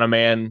go down a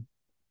man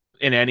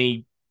in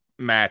any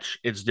match,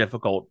 it's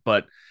difficult,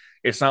 but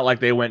it's not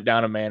like they went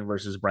down a man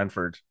versus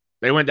Brentford.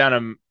 They went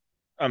down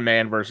a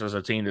man versus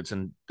a team that's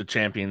in the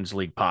Champions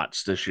League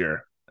pots this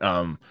year.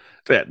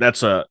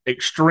 That's a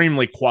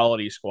extremely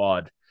quality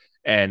squad,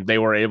 and they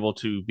were able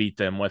to beat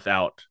them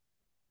without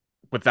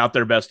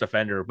their best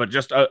defender, but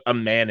just a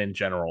man in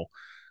general.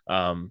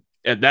 And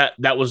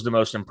that was the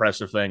most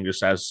impressive thing,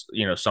 just as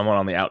someone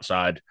on the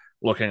outside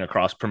looking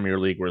across Premier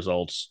League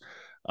results.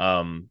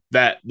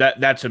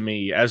 That to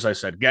me, as I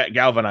said,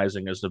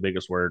 galvanizing is the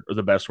biggest word or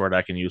the best word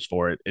I can use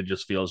for it. It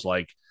just feels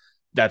like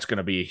that's going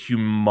to be a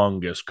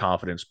humongous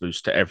confidence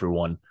boost to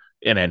everyone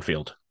in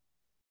Anfield.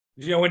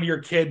 When your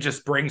kid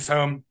just brings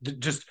home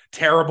just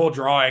terrible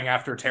drawing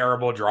after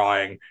terrible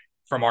drawing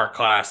from art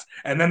class,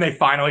 and then they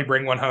finally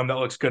bring one home that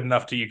looks good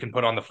enough to you can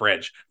put on the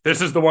fridge.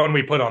 This is the one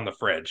we put on the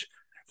fridge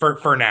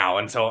for now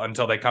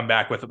until they come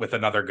back with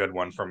another good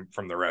one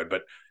from the road.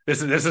 But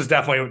this is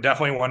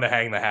definitely one to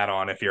hang the hat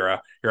on if you're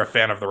a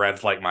fan of the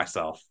Reds like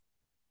myself.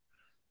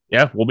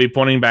 Yeah, we'll be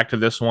pointing back to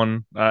this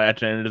one at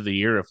the end of the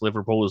year if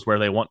Liverpool is where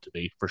they want to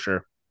be, for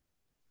sure.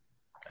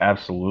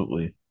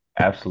 Absolutely.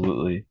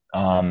 Absolutely.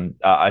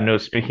 I know,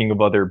 speaking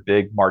of other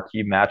big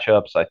marquee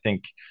matchups, I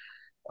think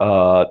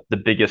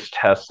the biggest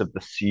test of the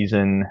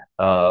season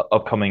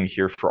upcoming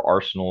here for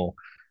Arsenal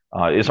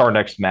is our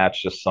next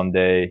match this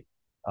Sunday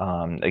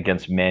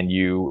against Man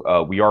U.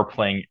 We are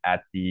playing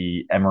at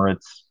the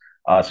Emirates,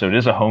 so it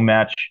is a home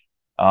match.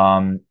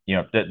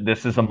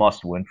 This is a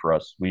must win for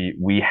us.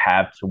 We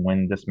have to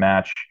win this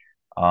match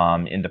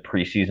in the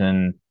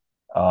preseason.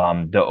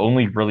 The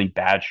only really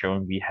bad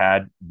showing we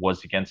had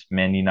was against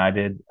Man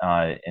United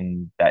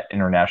in that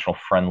international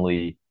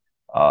friendly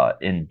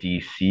in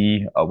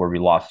DC where we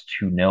lost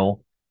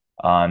 2-0.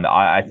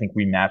 I think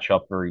we match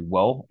up very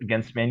well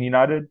against Man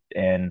United,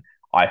 and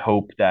I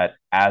hope that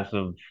as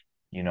of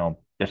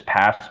this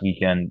past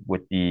weekend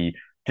with the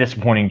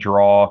disappointing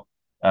draw,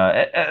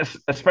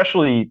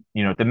 especially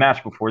the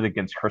match before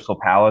against Crystal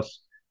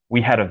Palace,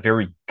 we had a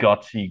very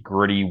gutsy,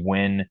 gritty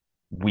win.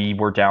 We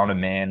were down a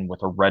man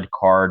with a red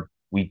card.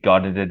 We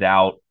gutted it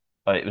out.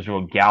 It was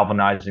real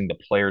galvanizing. The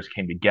players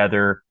came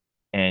together,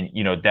 and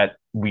that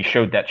we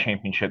showed that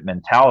championship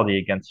mentality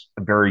against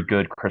a very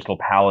good Crystal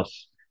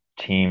Palace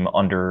team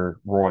under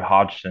Roy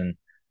Hodgson.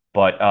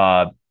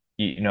 But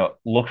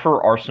look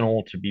for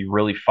Arsenal to be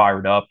really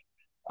fired up.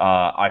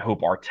 I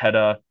hope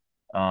Arteta,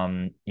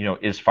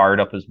 is fired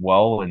up as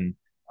well, and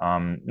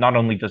not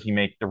only does he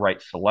make the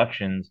right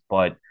selections,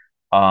 but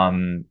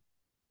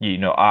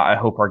I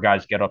hope our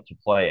guys get up to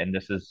play. And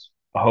this is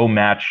a home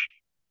match.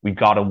 We've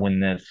got to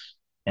win this.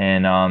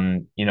 And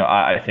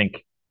I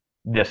think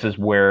this is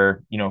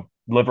where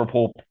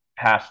Liverpool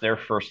passed their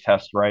first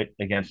test right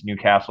against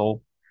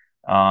Newcastle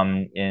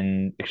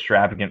in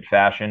extravagant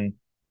fashion.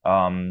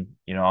 I'm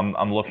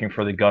looking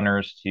for the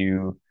Gunners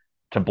to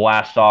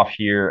blast off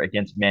here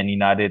against Man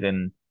United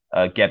and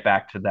get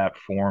back to that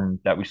form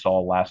that we saw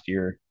last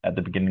year at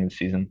the beginning of the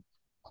season.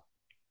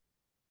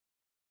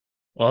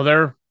 Well,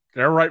 they're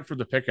right for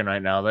the picking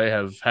right now. They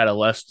have had a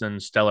less than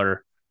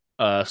stellar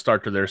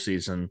start to their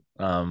season.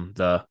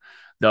 The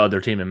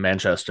other team in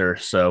Manchester.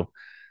 So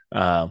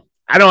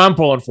I know I'm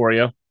pulling for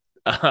you,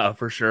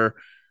 for sure.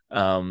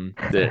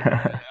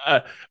 Uh,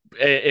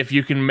 if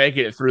you can make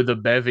it through the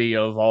bevy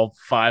of all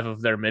five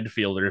of their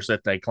midfielders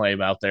that they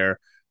claim out there,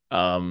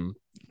 um,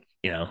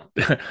 you know,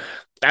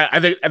 I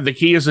think the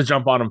key is to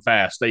jump on them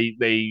fast.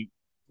 They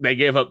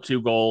gave up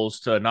 2 goals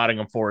to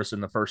Nottingham Forest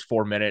in the first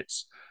 4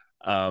 minutes.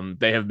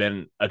 They have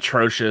been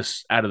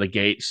atrocious out of the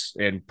gates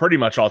in pretty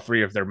much all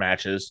three of their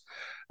matches.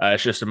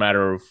 It's just a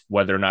matter of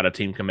whether or not a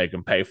team can make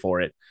them pay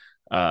for it.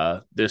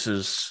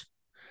 It's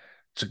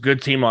a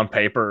good team on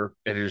paper.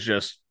 It is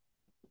just,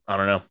 I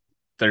don't know.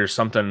 There's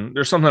something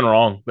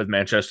wrong with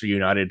Manchester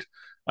United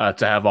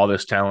to have all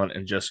this talent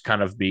and just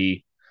kind of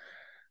be,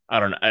 I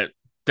don't know.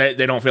 They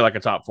don't feel like a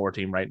top 4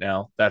 team right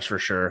now. That's for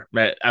sure.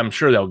 I'm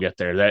sure they'll get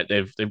there. That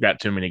they've got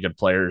too many good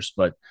players,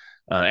 but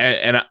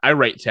and I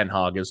rate Ten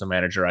Hag as a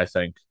manager. I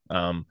think,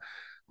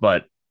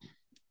 but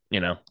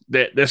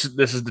this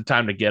is the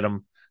time to get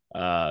them.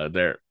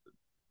 Their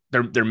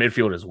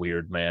midfield is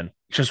weird, man.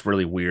 It's just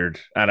really weird.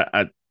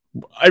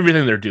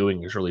 Everything they're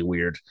doing is really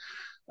weird.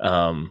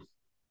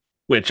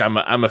 Which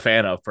I'm a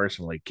fan of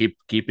personally.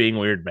 Keep being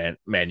weird,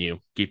 man. You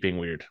keep being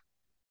weird.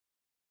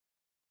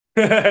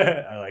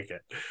 I like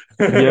it.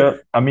 Yeah,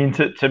 I mean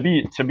to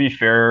be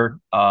fair,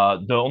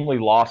 the only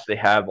loss they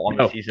have on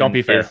the No, don't season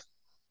be fair. is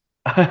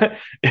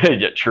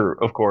yeah, true,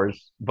 of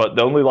course. But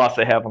the only loss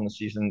they have on the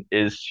season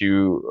is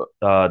to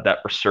that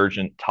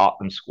resurgent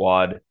Tottenham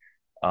squad,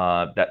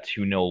 that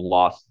 2-0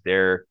 loss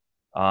there.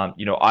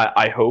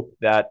 I hope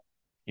that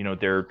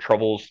their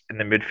troubles in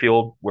the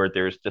midfield where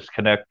there's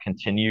disconnect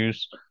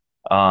continues,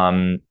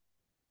 um,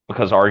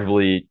 because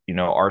arguably,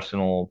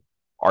 Arsenal,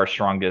 our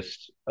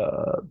strongest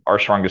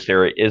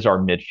area is our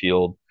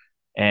midfield,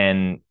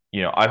 and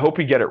I hope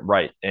we get it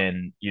right.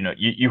 And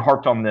you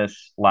harped on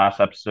this last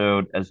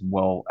episode as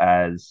well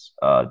as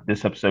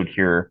this episode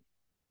here.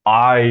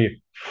 I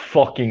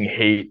fucking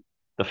hate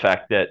the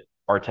fact that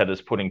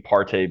Arteta's putting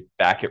Partey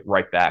back at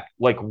right back.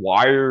 Like,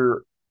 why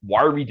are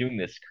we doing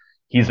this?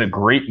 He's a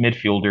great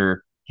midfielder.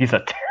 He's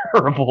a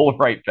terrible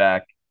right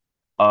back.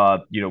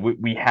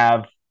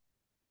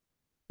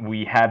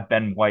 We have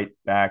Ben White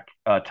back.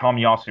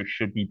 Tommy also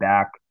should be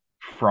back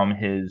from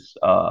his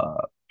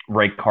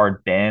red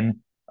card ban.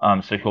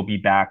 So he'll be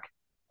back.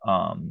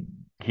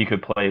 He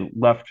could play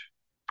left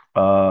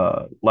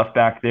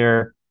back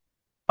there.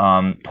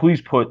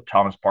 Please put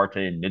Thomas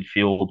Partey in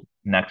midfield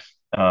next,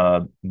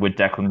 with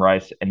Declan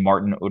Rice and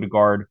Martin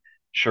Odegaard.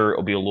 Sure,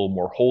 it'll be a little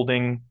more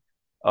holding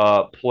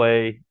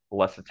play,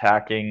 less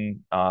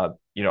attacking.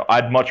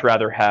 I'd much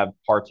rather have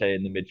Partey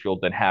in the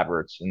midfield than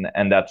Havertz,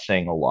 and that's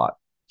saying a lot.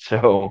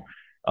 So,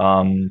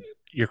 um,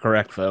 You're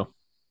correct, though.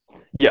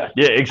 yeah,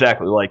 yeah,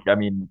 exactly. Like, I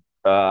mean,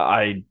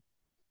 I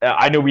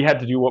know we had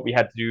to do what we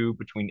had to do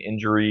between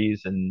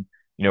injuries and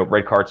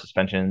red card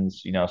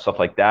suspensions, stuff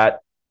like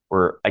that.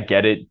 Where I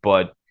get it,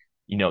 but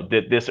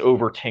this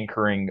over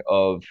tinkering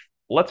of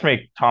let's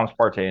make Thomas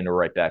Partey into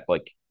right back.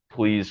 Like,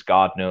 please,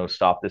 God, no,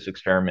 stop this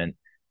experiment.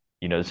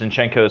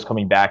 Zinchenko is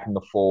coming back in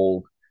the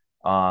fold.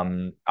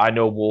 I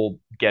know we'll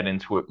get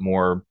into it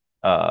more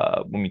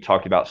when we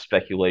talk about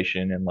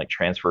speculation and like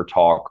transfer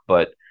talk,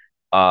 but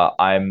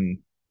I'm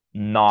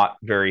not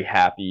very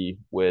happy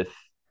with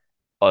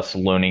us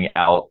loaning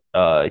out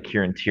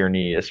Kieran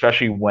Tierney,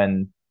 especially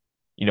when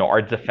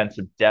our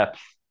defensive depth,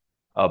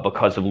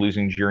 because of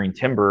losing Jurien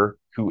Timber,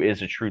 who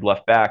is a true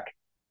left back,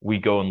 we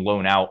go and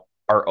loan out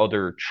our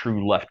other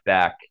true left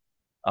back,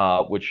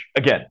 which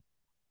again,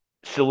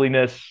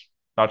 silliness.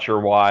 Not sure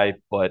why,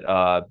 but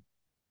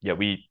yeah,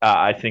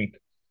 I think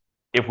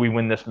if we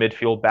win this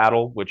midfield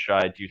battle, which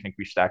I do think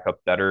we stack up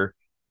better,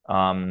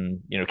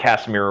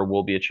 Casemiro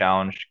will be a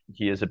challenge.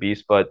 He is a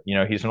beast, but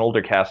he's an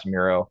older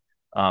Casemiro.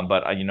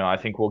 But I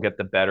think we'll get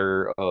the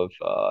better of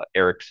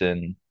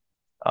Ericsson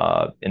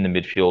in the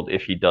midfield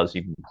if he does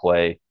even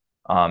play,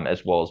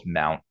 as well as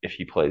Mount if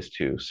he plays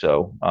too.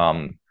 So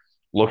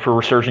look for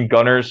resurgent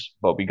Gunners,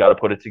 but we got to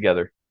put it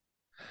together.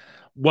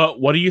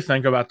 What do you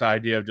think about the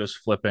idea of just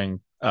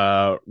flipping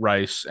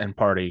Rice and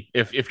Party?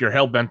 If you're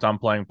hell bent on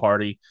playing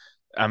Party,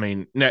 I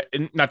mean,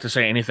 not to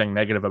say anything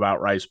negative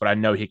about Rice, but I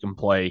know he can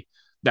play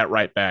that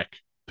right back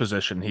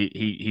position.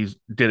 He's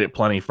did it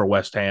plenty for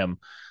West Ham,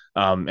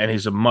 and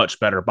he's a much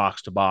better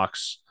box to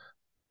box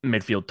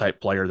midfield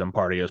type player than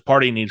Party is.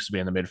 Party needs to be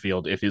in the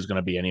midfield if he's going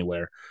to be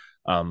anywhere.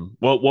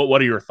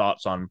 What are your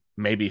thoughts on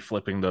maybe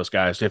flipping those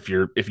guys if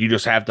you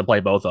just have to play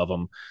both of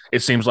them? It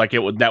seems like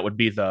that would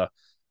be the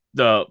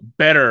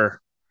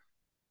better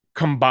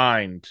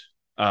combined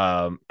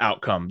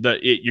outcome.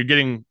 You're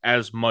getting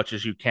as much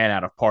as you can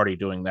out of Party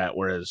doing that,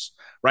 whereas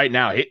right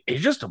now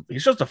he's just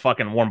a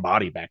fucking warm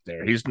body back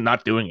there. He's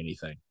not doing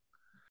anything.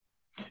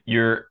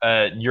 You're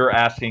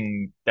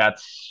asking,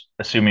 that's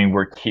assuming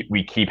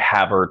we keep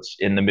Havertz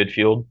in the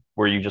midfield,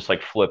 where you just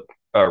like flip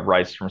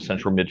Rice from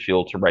central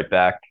midfield to right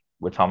back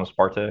with Thomas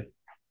Partey.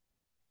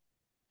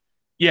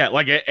 Yeah,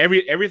 like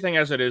everything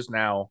as it is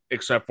now,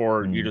 except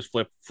for you Mm. just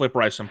flip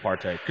Rice and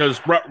Partey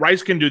because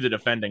Rice can do the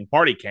defending,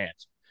 Party can't.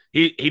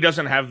 he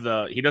doesn't have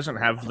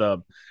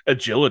the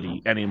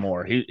agility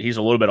anymore. He's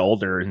a little bit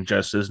older and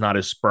just is not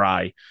as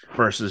spry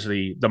versus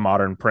the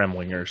modern Prem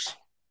wingers.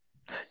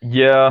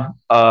 Yeah,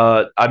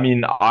 I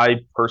mean, I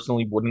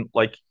personally wouldn't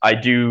like. I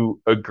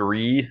do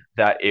agree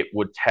that it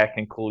would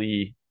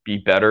technically be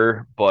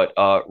better, but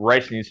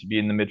Rice needs to be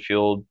in the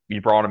midfield. We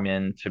brought him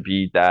in to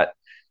be that,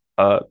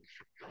 uh,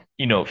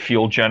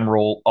 field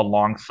general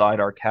alongside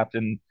our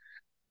captain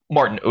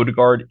Martin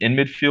Odegaard in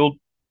midfield.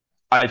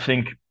 I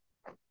think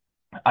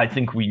I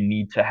think we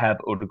need to have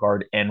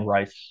Odegaard and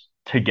Rice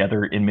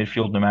together in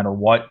midfield no matter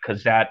what,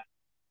 because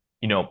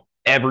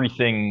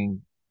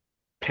everything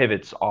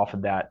pivots off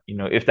of that.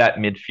 If that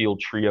midfield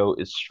trio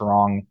is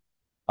strong,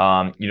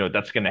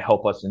 that's going to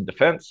help us in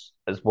defense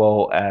as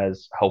well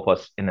as help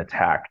us in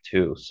attack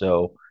too.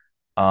 So,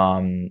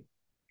 um,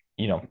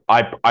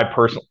 I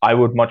personally, I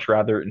would much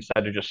rather,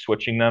 instead of just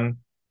switching them,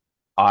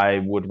 I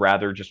would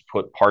rather just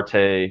put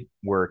Partey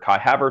where Kai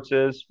Havertz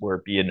is, where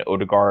it be an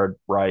Odegaard,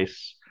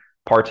 Rice,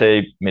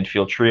 Partey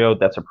midfield trio.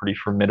 That's a pretty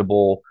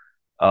formidable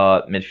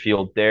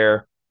midfield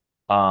there.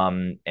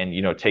 And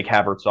take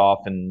Havertz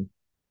off and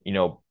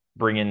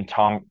bring in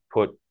Tom,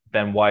 put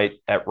Ben White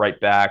at right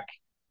back,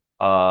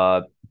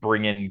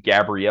 bring in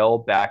Gabriel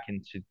back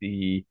into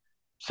the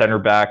center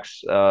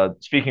backs.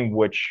 Speaking of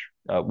which,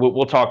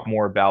 we'll talk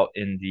more about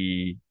in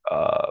the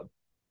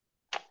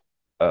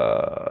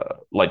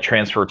like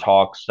transfer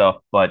talk stuff,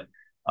 but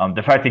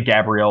the fact that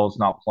Gabriel is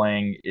not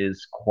playing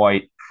is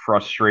quite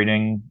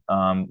frustrating.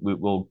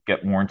 We'll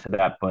get more into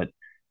that, but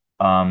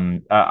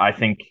I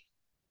think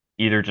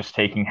either just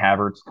taking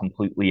Havertz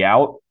completely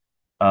out,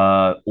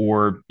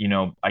 or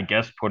I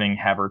guess putting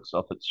Havertz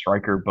up at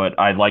striker. But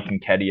I like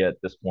Nketiah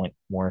at this point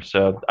more,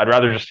 so I'd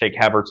rather just take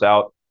Havertz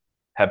out,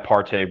 have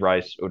Partey,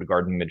 Rice,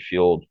 Odegaard in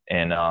midfield,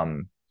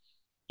 and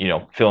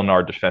fill in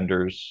our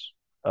defenders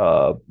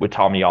with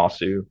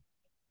Tomiyasu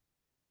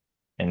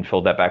and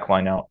fill that back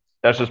line out.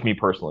 That's just me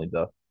personally,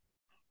 though.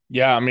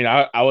 Yeah, I mean,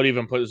 I would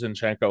even put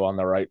Zinchenko on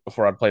the right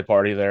before I'd play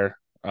Party there.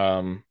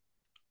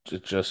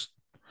 Just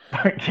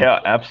Yeah,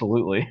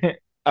 absolutely.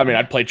 I mean,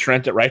 I'd play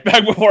Trent at right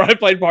back before I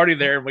played Party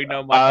there. We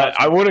know my thoughts.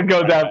 I wouldn't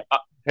go that.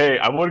 Hey,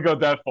 I wouldn't go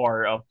that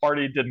far.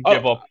 Party didn't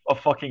give up a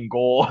fucking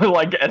goal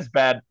like as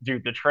bad,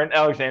 dude. The Trent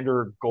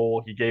Alexander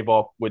goal he gave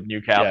up with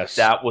Newcastle, Yes.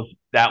 that was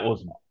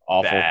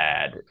Awful.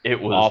 bad.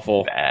 It was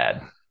Awful.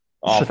 bad.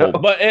 Awful,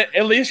 but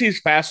at least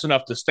he's fast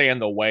enough to stay in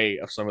the way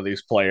of some of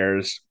these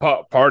players.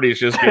 Party's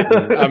just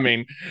getting. I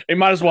mean, he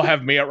might as well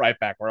have me at right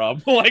back,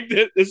 Rob. Like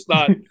it's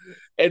not,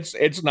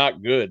 it's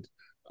not good.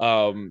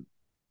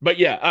 But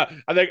yeah,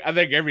 I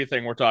think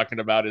everything we're talking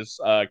about is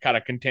kind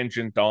of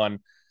contingent on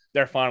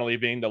there finally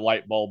being the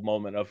light bulb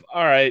moment of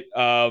all right.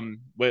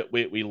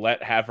 We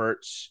let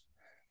Havertz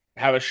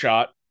have a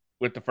shot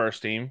with the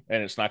first team,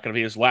 and it's not going to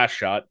be his last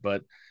shot,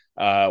 but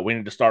we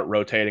need to start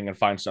rotating and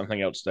find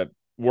something else that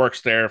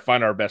works there,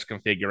 find our best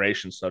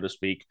configuration, so to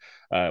speak,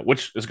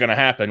 which is going to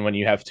happen when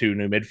you have two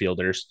new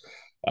midfielders.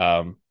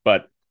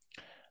 But,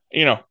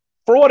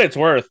 for what it's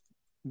worth,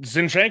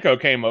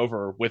 Zinchenko came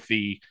over with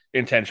the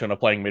intention of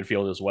playing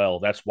midfield as well.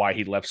 That's why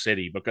he left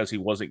City, because he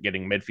wasn't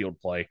getting midfield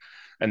play.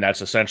 And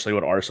that's essentially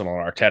what Arsenal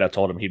and Arteta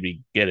told him he'd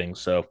be getting.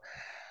 So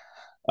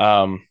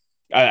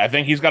I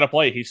think he's got to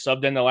play. He's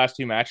subbed in the last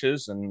two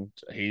matches, and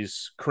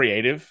he's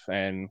creative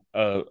and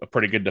a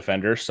pretty good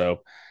defender.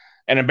 So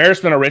an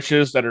embarrassment of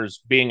riches that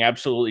is being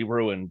absolutely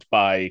ruined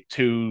by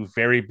two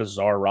very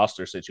bizarre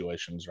roster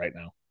situations right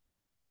now.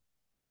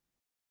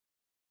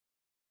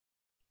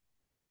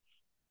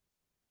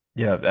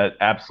 Yeah,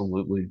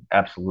 absolutely,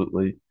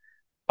 absolutely.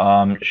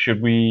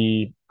 Should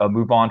we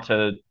move on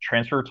to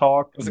transfer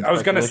talk? I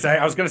was gonna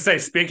say,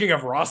 speaking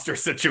of roster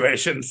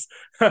situations,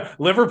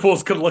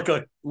 Liverpool's could look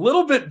a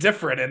little bit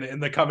different in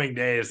the coming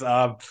days.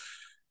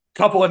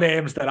 Couple of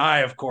names that I,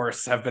 of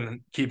course, have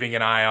been keeping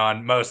an eye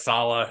on. Mo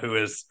Salah, who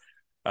is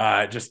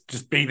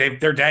just being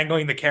they're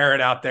dangling the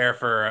carrot out there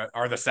for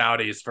the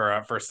Saudis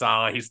for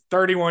Salah. He's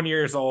 31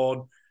 years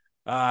old.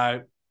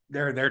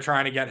 They're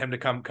trying to get him to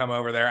come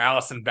over there.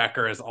 Alisson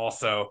Becker is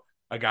also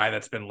a guy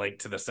that's been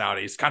linked to the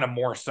Saudis, kind of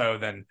more so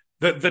than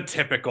the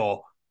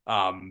typical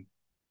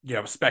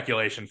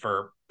speculation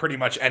for pretty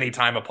much any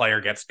time a player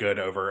gets good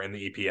over in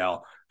the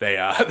EPL. They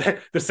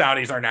the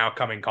Saudis are now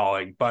coming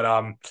calling.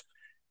 But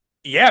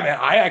yeah, man,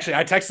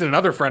 I texted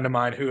another friend of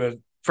mine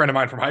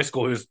from high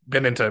school who's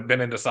been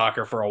into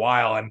soccer for a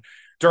while, and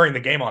during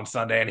the game on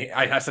Sunday, and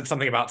I said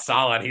something about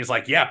Salah, and he's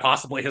like, yeah,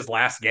 possibly his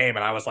last game.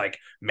 And I was like,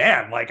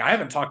 man, like I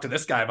haven't talked to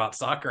this guy about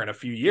soccer in a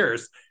few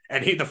years.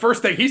 And the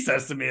first thing he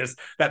says to me is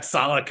that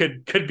Salah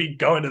could be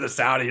going to the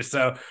Saudis.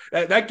 So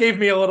that gave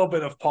me a little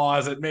bit of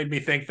pause. It made me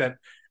think that,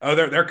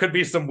 there could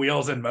be some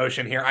wheels in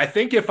motion here. I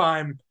think if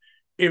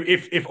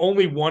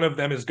only one of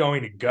them is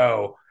going to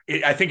go,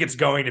 I think it's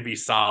going to be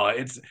Salah.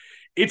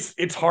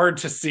 It's hard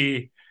to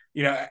see,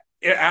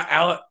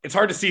 it's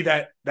hard to see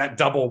that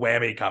double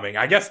whammy coming,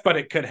 I guess, but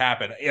it could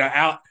happen.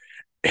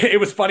 It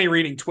was funny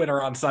reading Twitter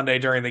on Sunday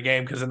during the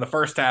game, because in the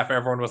first half,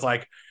 everyone was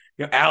like,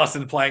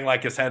 Alisson playing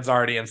like his head's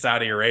already in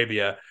Saudi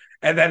Arabia.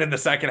 And then in the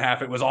second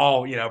half, it was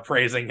all,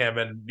 praising him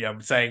and,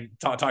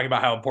 talking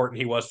about how important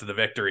he was to the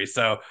victory.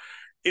 So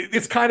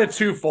it's kind of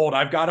twofold.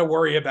 I've got to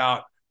worry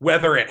about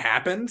whether it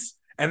happens.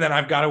 And then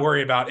I've got to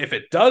worry about if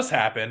it does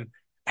happen,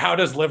 how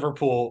does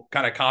Liverpool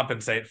kind of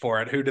compensate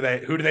for it? Who do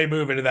they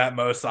move into that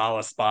Mo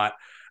Salah spot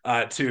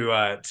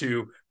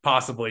to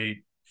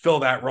possibly fill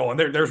that role? And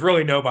there's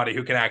really nobody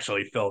who can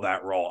actually fill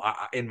that role,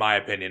 in my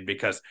opinion,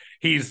 because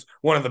he's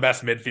one of the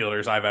best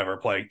midfielders I've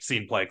ever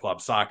seen play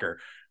club soccer.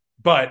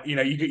 But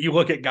you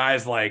look at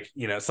guys like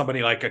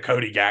somebody like a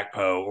Cody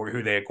Gakpo, or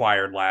who they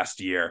acquired last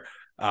year,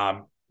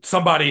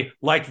 somebody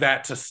like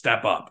that to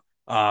step up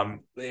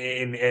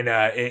in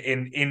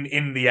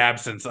the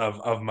absence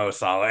of Mo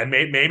Salah, and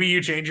maybe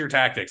you change your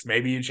tactics,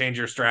 maybe you change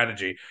your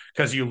strategy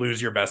because you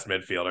lose your best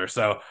midfielder.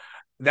 So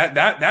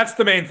that's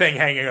the main thing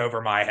hanging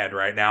over my head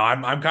right now.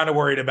 I'm kind of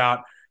worried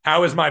about how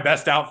long is my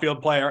best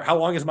outfield player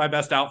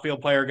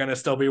going to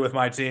still be with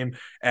my team,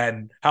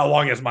 and how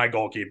long is my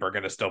goalkeeper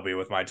going to still be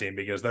with my team,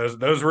 because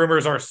those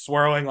rumors are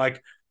swirling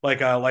like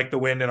the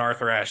wind in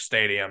Arthur Ashe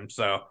Stadium.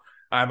 So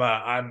I'm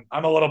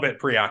a little bit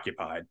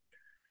preoccupied.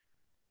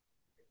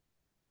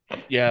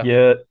 Yeah.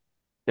 Yeah.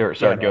 Sorry,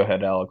 Yeah, go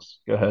ahead, Alex.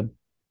 Go ahead.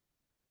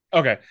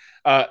 Okay.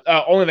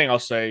 Only thing I'll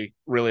say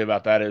really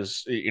about that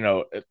is,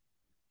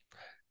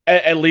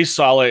 at least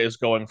Salah is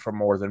going for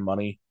more than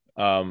money,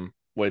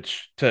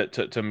 which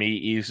to me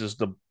eases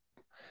the.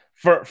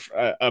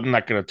 I'm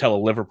not going to tell a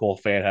Liverpool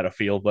fan how to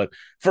feel, but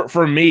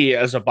for me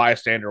as a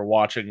bystander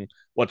watching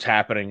what's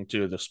happening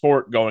to the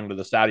sport going to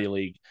the Saudi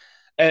League,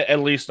 at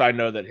least I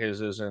know that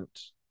his isn't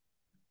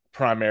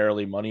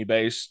primarily money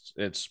based.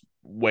 It's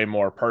way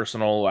more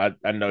personal.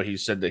 I know he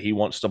said that he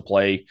wants to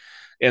play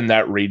in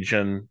that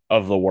region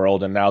of the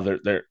world, and now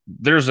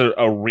there's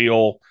a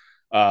real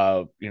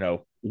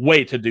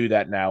way to do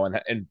that now,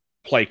 and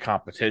play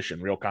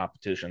competition, real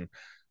competition.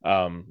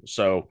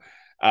 So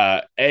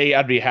A,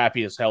 I'd be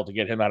happy as hell to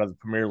get him out of the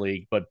Premier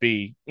League, but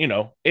B,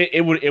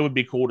 it would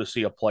be cool to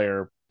see a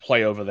player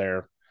play over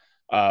there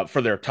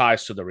for their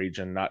ties to the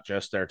region, not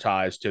just their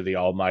ties to the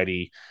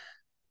almighty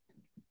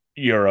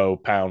euro,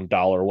 pound,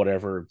 dollar,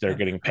 whatever they're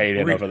getting paid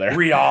in over there.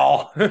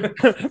 Real.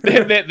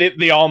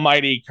 the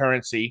almighty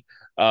currency.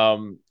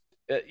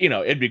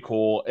 It'd be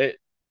cool.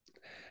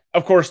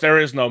 Of course, there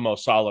is no Mo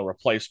Salah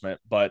replacement,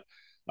 but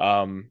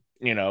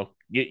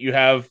you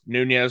have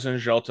Nunez and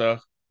Jota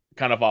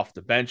kind of off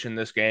the bench in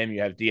this game.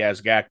 You have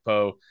Diaz,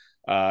 Gakpo,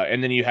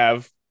 and then you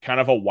have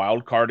kind of a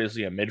wild card. Is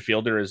he a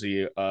midfielder? Is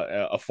he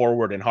a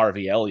forward in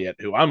Harvey Elliott,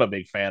 who I'm a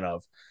big fan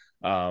of?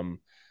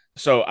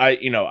 So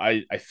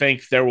I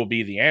think there will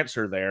be the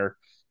answer there,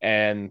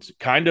 and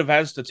kind of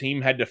as the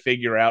team had to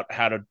figure out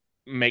how to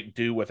make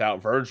do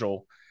without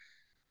Virgil.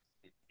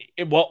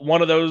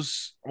 One of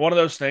those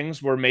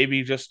things where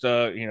maybe just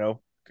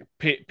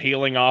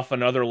peeling off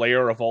another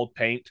layer of old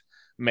paint,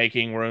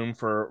 making room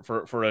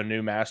for a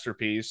new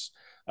masterpiece,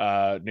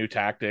 new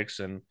tactics,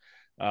 and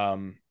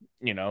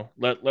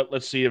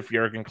let's see if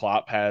Jurgen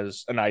Klopp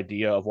has an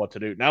idea of what to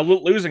do. Now,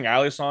 losing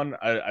Alisson,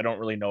 I don't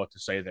really know what to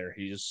say there.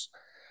 He's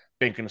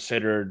been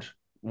considered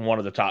one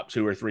of the top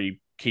 2 or 3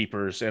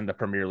 keepers in the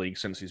Premier League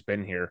since he's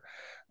been here.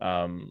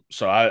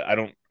 So I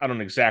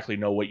don't exactly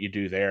know what you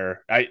do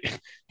there.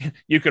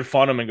 You could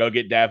fund him and go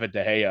get David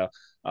De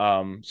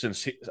Gea,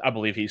 since I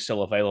believe he's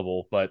still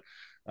available. But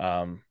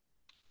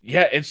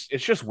yeah, it's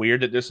just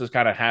weird that this is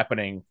kind of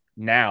happening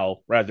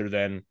now rather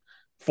than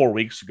 4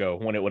 weeks ago,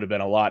 when it would have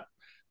been a lot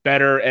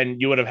better and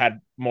you would have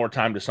had more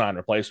time to sign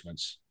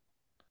replacements.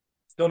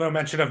 Still no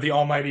mention of the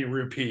almighty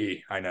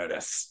rupee, I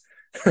notice.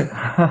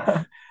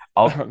 I'll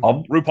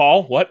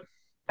RuPaul, what?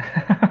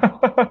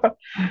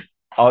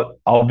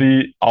 I'll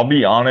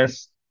be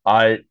honest.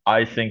 I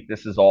think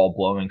this is all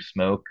blowing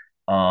smoke.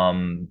 I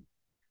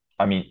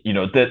mean,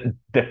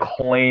 the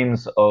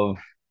claims of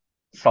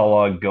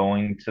Salah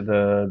going to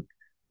the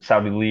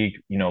Saudi League,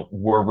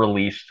 were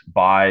released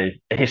by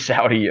a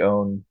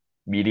Saudi-owned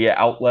media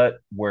outlet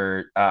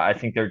where I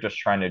think they're just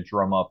trying to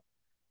drum up.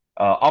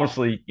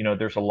 Obviously,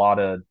 there's a lot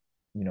of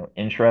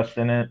interest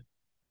in it.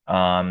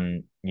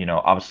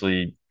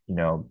 Obviously,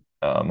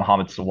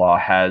 Mohamed Salah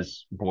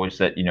has voiced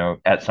that,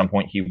 at some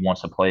point he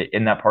wants to play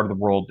in that part of the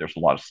world. There's a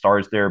lot of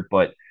stars there,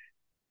 but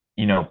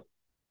you know,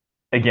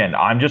 again,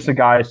 I'm just a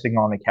guy sitting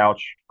on the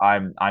couch.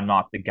 I'm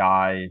not the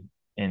guy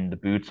in the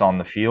boots on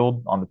the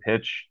field, on the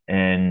pitch,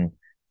 and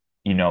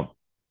you know,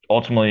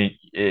 ultimately,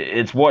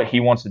 it's what he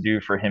wants to do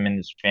for him and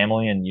his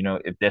family. And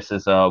if this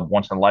is a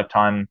once in a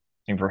lifetime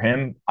thing for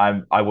him,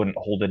 I wouldn't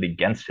hold it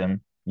against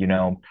him.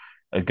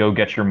 Go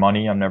get your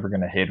money. I'm never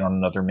going to hate on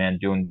another man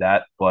doing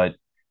that, but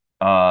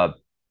uh,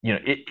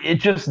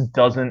 it just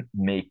doesn't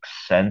make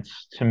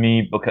sense to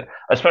me because,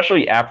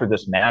 especially after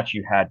this match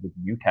you had with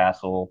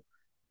Newcastle,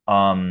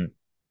 um,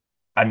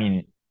 I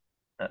mean,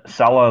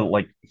 Salah,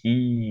 like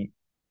he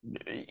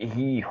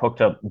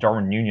hooked up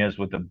Darwin Nunez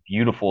with a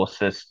beautiful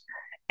assist,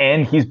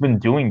 and he's been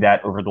doing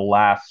that over the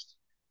last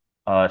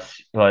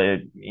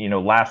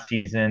last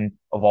season,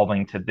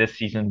 evolving to this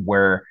season,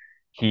 where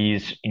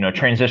he's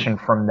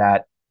transitioned from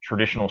that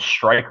traditional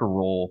striker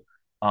role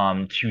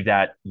to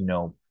that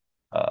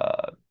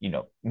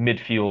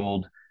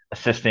midfield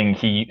assisting.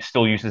 He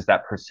still uses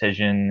that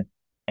precision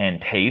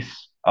and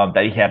pace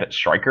that he had at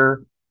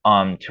striker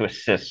to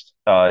assist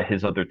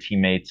his other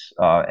teammates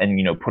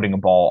and putting a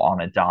ball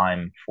on a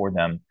dime for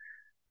them.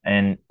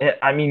 And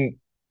I mean,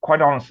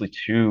 quite honestly,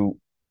 too,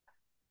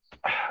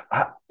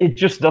 it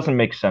just doesn't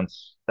make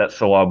sense that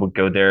Salah would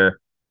go there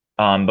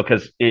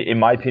because, in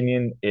my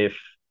opinion, if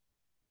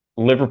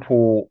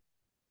Liverpool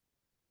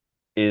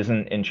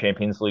isn't in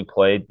Champions League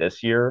play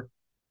this year,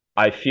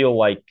 I feel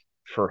like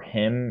for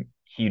him,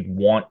 he'd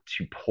want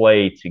to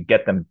play to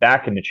get them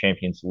back into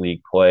Champions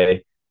League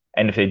play.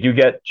 And if they do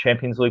get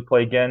Champions League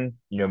play again,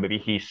 maybe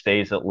he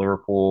stays at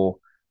Liverpool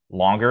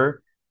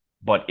longer.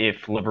 But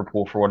if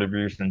Liverpool, for whatever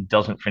reason,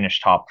 doesn't finish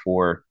top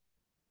four,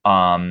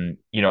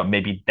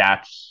 maybe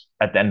that's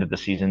at the end of the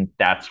season,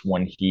 that's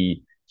when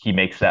he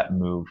makes that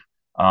move.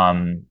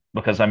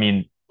 Because I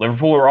mean,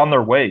 Liverpool are on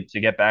their way to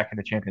get back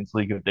into Champions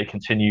League if they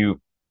continue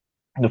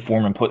the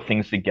form and put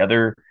things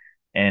together.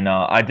 And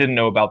I didn't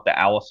know about the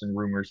Allison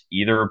rumors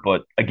either,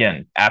 but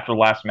again, after the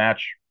last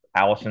match,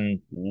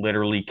 Allison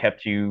literally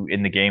kept you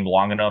in the game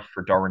long enough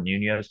for Darwin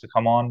Nunez to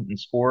come on and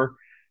score.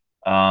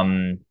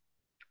 Um,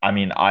 I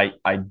mean, I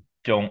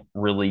don't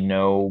really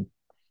know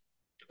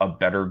a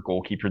better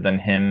goalkeeper than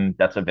him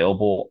that's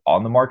available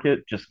on the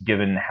market, just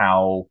given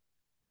how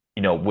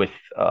with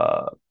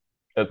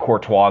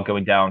Courtois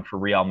going down for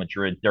Real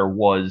Madrid, there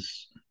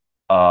was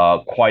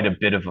quite a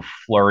bit of a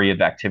flurry of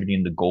activity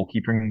in the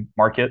goalkeeping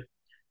market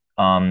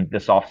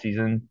this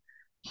offseason.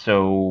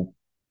 So,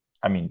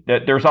 I mean,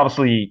 there's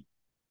obviously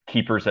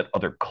keepers at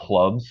other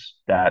clubs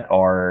that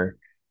are,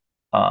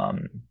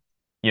 um,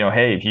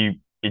 hey,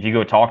 if you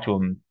go talk to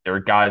them, there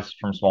are guys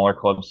from smaller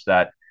clubs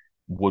that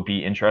would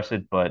be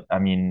interested. But I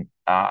mean,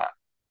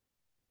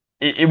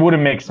 it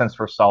wouldn't make sense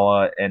for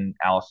Salah and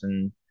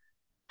Allison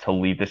to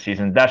leave this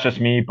season. That's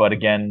just me. But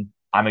again,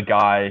 I'm a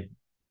guy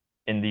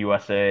in the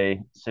USA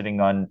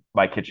sitting on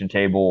my kitchen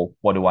table.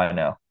 What do I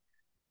know?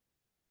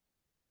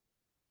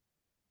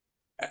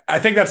 I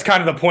think that's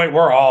kind of the point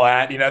we're all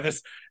at.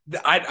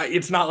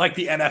 It's not like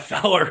the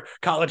NFL or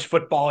college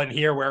football in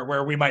here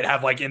where we might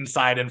have like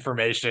inside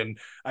information.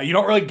 You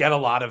don't really get a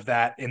lot of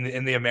that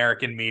in the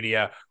American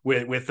media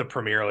with the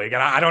Premier League,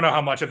 and I don't know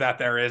how much of that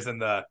there is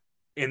in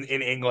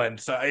England.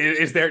 So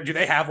do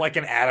they have like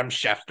an Adam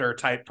Schefter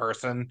type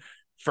person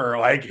for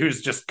like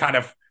who's just kind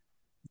of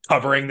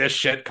covering this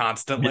shit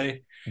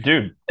constantly?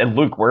 Dude, and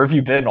Luke, where have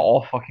you been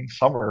all fucking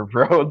summer,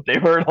 bro? They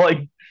were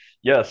like,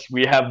 yes,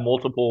 we have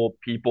multiple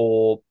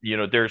people.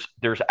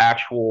 There's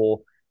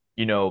actual,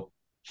 you know,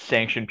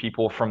 sanctioned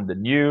people from the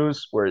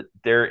news where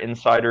they're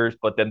insiders,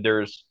 but then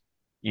there's,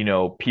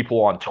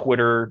 people on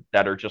Twitter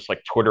that are just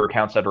like Twitter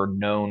accounts that are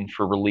known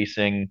for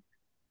releasing,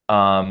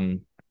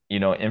 um,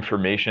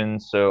 information.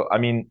 So I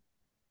mean,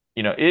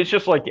 it's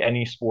just like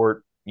any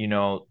sport.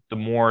 The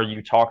more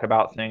you talk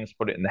about things,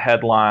 put it in the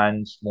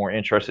headlines, more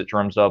interest it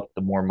drums up,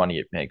 the more money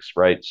it makes,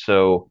 right?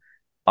 So,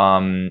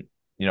 um,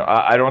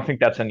 I don't think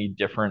that's any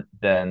different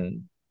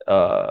than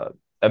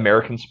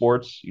American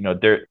sports.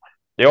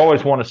 They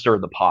always want to stir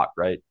the pot,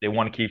 right? They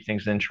want to keep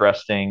things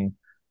interesting,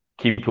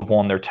 keep people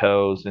on their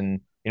toes,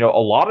 and a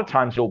lot of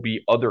times there'll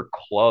be other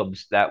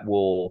clubs that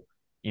will,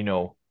 you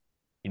know,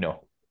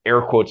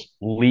 air quotes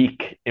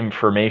leak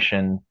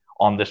information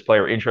on this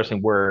player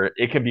interesting where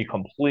it could be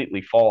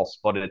completely false,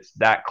 but it's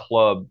that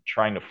club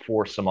trying to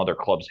force some other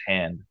club's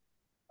hand.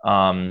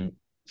 Um,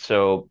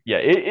 so yeah,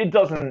 it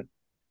doesn't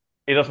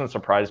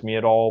surprise me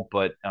at all,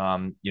 but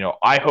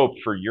I hope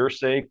for your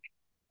sake,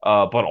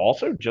 but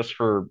also just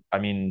for I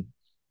mean,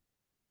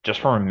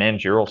 just from a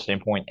managerial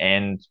standpoint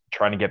and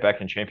trying to get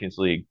back in Champions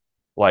League,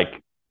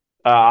 like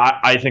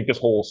I think this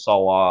whole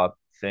Salah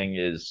thing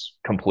is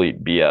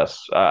complete BS.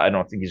 I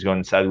don't think he's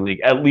going to Saudi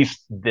League at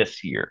least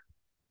this year,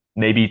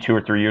 maybe 2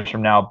 or 3 years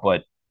from now.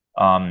 But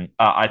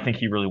I think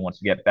he really wants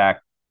to get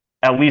back,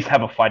 at least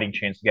have a fighting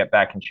chance to get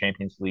back in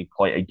Champions League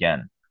play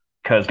again.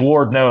 Because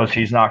Lord knows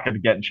he's not going to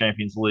get in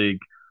Champions League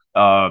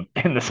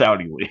in the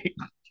Saudi League.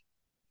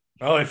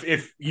 Well,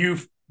 if you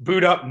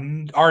boot up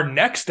our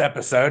next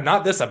episode,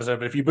 not this episode,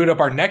 but if you boot up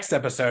our next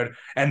episode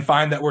and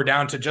find that we're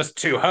down to just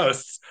two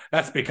hosts,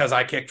 that's because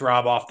I kicked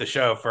Rob off the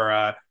show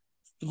for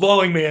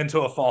lulling me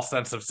into a false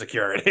sense of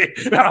security.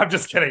 No, I'm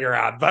just kidding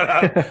around,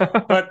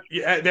 but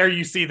yeah, there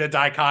you see the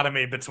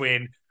dichotomy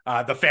between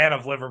the fan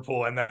of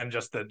Liverpool and then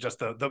just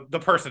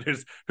the person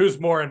who's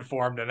more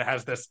informed and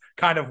has this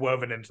kind of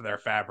woven into their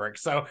fabric.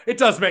 So it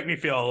does make me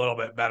feel a little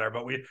bit better,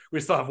 but we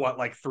still have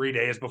like 3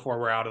 days before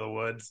we're out of the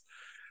woods.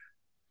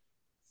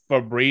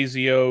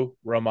 Fabrizio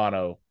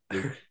Romano,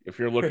 Luke, if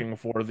you're looking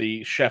for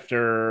the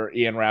Schefter,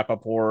 Ian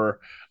Rappaport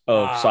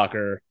of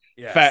soccer.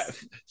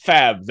 Yes.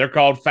 Fab. They're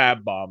called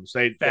Fab Bombs.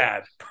 Fab.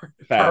 Fab.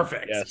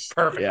 Perfect. Yes.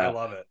 Perfect. Yeah. I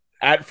love it.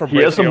 At He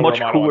has a Fabrizio much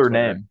Romano cooler on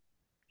Twitter. name.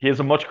 He has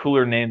a much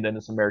cooler name than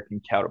his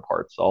American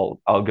counterparts.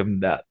 I'll give him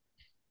that.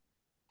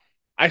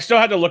 I still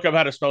had to look up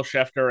how to spell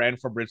Schefter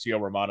and Fabrizio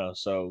Romano,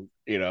 so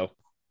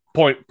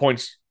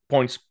points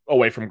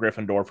away from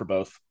Gryffindor for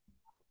both.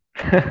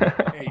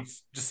 Hey,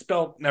 just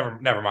spell. Never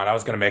mind. I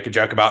was going to make a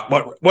joke about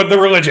what the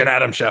religion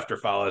Adam Schefter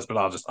follows, but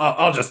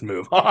I'll just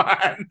move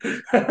on.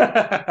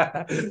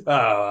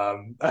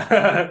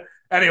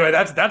 Anyway,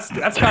 that's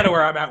kind of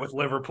where I'm at with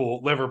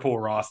Liverpool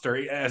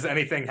roster. Has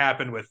anything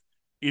happened with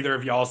either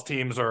of y'all's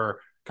teams or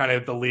kind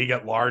of the league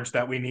at large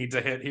that we need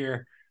to hit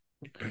here?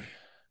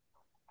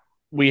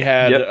 We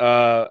had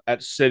Yep.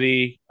 at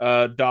City,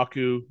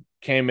 Doku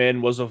came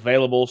in, was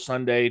available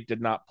Sunday,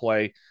 did not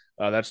play.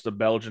 That's the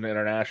Belgian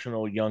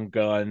international young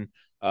gun,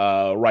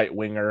 right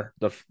winger,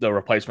 the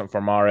replacement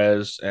for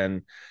Mares,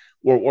 and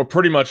we're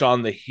pretty much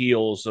on the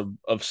heels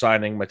of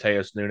signing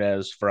Mateus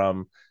Nunes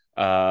from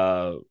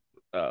uh,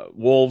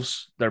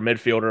 Wolves, their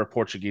midfielder,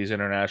 Portuguese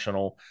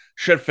international,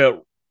 should fit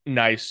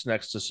nice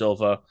next to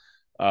Silva.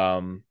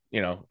 Another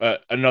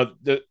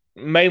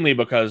mainly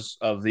because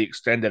of the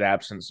extended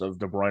absence of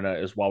De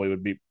Bruyne is why we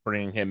would be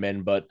bringing him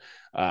in. But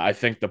I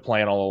think the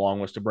plan all along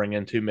was to bring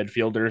in two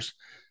midfielders.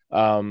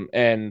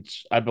 And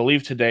I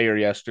believe today or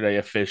yesterday,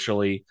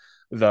 officially,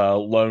 the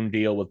loan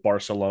deal with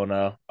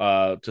Barcelona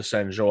to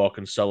send Joao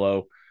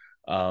Cancelo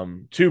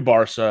to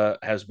Barca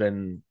has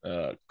been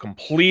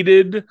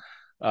completed.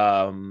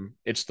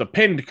 It's the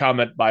pinned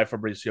comment by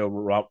Fabrizio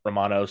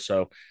Romano,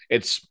 so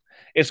it's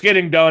it's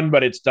getting done,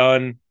 but it's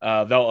done.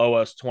 They'll owe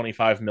us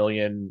 25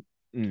 million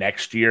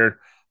next year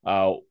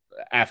uh,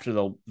 after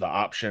the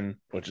option,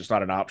 which is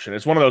not an option.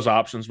 It's one of those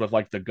options with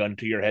like the gun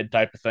to your head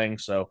type of thing.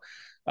 So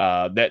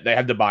they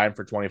had to buy him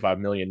for 25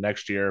 million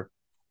next year.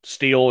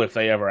 Steal if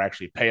they ever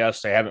actually pay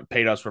us. They haven't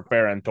paid us for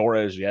Ferran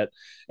Torres yet,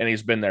 and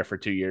he's been there for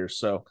 2 years.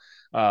 So,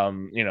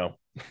 you know,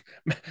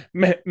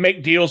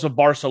 make deals with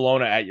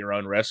Barcelona at your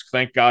own risk.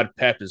 Thank God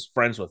Pep is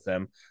friends with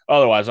them.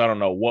 Otherwise, I don't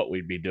know what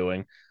we'd be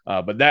doing.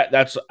 But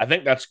that's I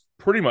think that's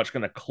pretty much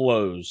going to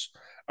close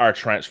our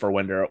transfer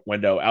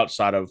window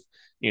outside of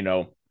you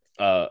know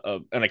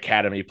an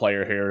academy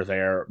player here or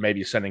there,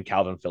 maybe sending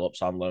Calvin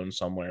Phillips on loan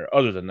somewhere.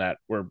 Other than that,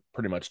 we're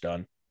pretty much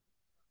done.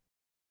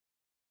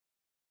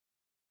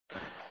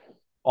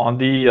 On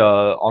the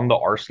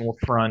Arsenal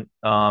front,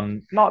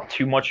 not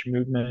too much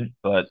movement,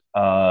 but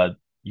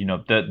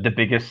the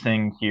biggest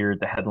thing here,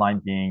 the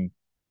headline being,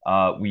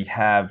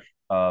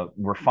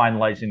 we're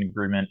finalizing an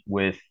agreement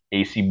with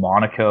AC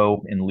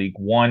Monaco in League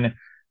One,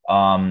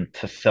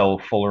 to sell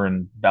Fuller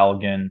and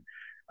Balogun.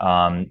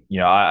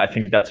 I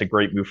think that's a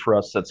great move for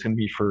us. That's going to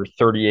be for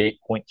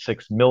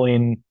 38.6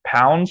 million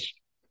pounds.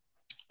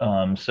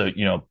 So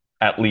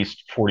at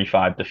least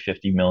 45 to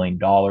 50 million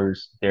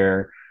dollars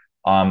there.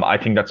 I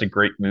think that's a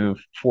great move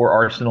for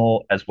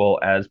Arsenal as well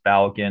as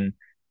Balogun.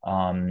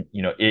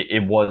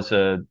 It was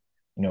a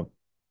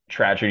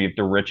tragedy of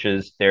the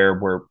riches there,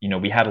 where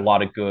we had a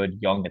lot of good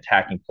young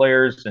attacking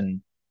players,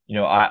 and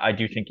I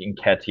do think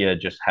Nketiah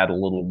just had a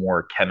little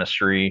more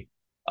chemistry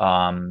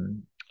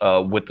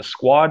with the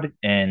squad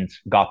and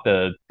got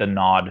the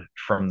nod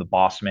from the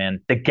boss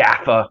man, the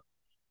Gaffa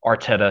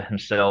Arteta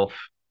himself.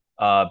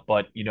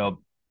 But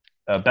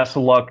best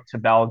of luck to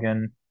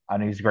Balogun. I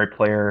know he's a great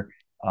player.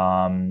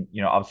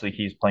 Obviously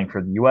he's playing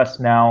for the U.S.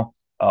 now,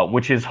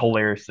 which is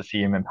hilarious to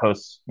see him in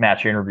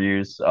post-match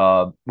interviews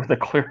with a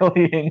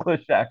clearly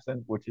English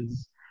accent, which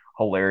is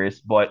hilarious.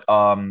 But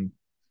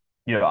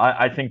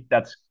I think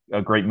that's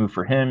a great move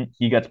for him.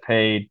 He gets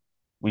paid,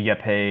 we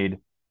get paid.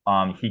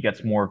 He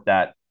gets more of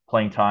that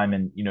playing time,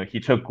 and he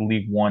took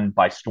League One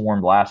by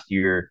storm last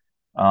year.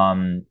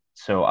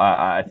 So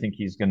I think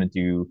he's going to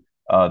do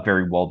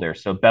very well there.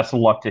 So best of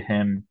luck to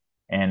him,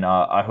 and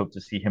I hope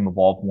to see him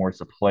evolve more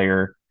as a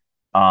player.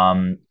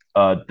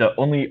 The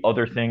only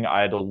other thing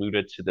I had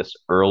alluded to this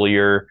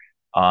earlier,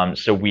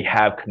 so we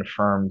have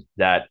confirmed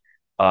that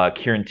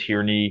Kieran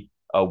Tierney,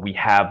 we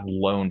have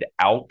loaned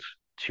out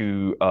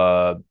to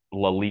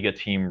La Liga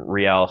team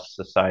Real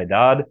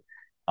Sociedad.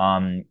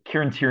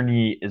 Kieran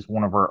Tierney is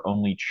one of our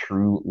only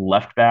true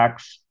left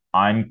backs.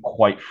 I'm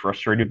quite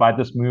frustrated by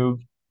this move,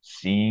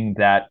 seeing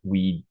that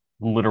we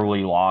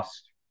literally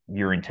lost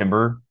Urin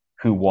Timber,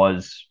 who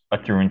was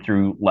a through and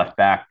through left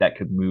back that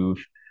could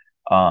move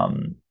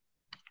um,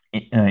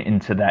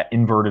 into that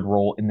inverted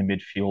role in the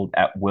midfield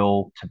at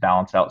will to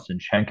balance out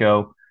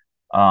Zinchenko.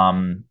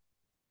 Um,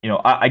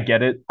 I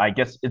get it. I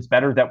guess it's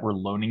better that we're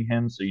loaning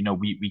him, so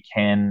we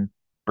can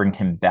bring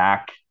him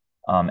back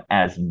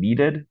as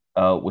needed,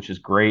 which is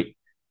great.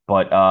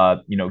 But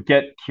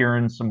get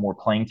Kieran some more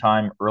playing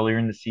time earlier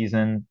in the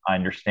season. I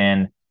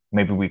understand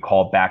maybe we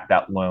call back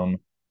that loan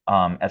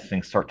as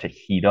things start to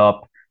heat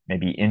up.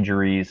 Maybe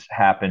injuries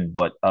happen,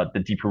 but the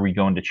deeper we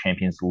go into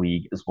Champions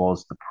League as well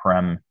as the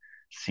Prem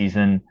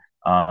season,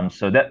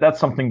 so that's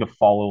something to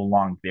follow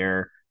along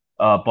there.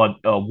 But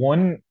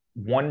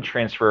one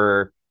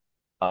transfer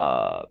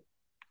uh,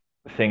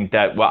 thing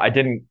that, well, I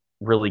didn't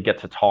really get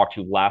to talk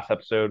to last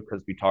episode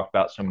because we talked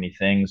about so many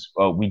things.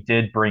 We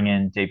did bring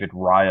in David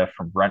Raya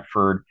from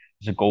Brentford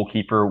as a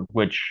goalkeeper,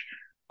 which,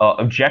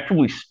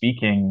 objectively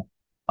speaking,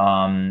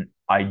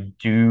 I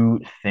do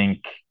think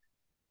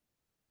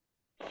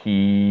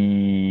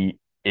he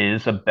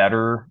is a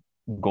better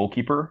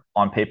goalkeeper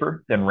on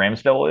paper than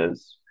Ramsdale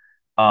is.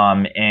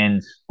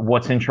 And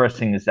what's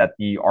interesting is that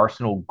the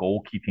Arsenal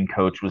goalkeeping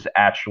coach was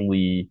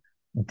actually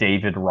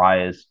David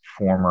Raya's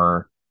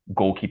former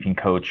goalkeeping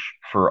coach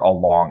for a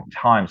long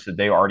time. So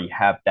they already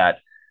have that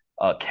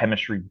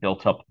chemistry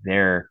built up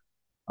there.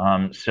 I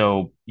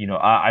know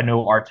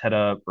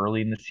Arteta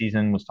early in the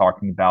season was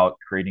talking about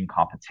creating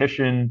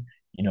competition.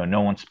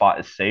 No one's spot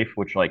is safe,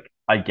 which like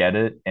I get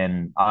it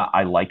and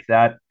I like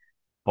that.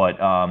 But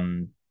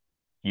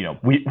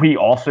we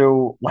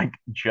also like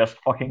just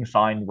fucking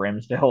signed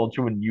Ramsdale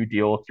to a new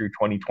deal through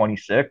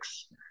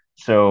 2026.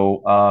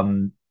 So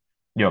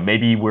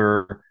maybe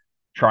we're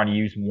trying to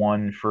use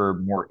one for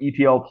more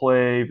EPL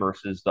play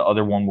versus the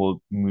other one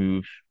will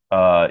move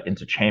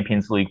into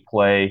Champions League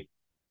play.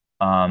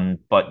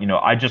 But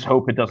I just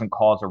hope it doesn't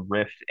cause a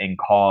rift and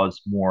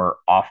cause more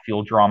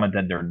off-field drama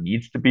than there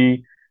needs to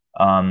be.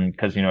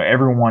 Because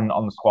everyone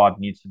on the squad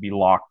needs to be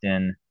locked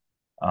in,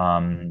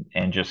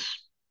 and just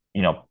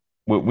we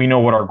know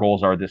what our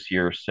goals are this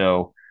year.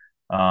 So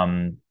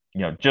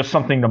just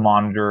something to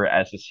monitor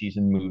as the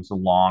season moves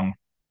along.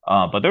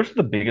 But those are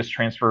the biggest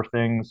transfer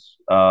things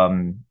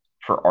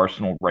for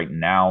Arsenal right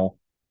now.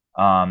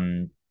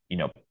 Um,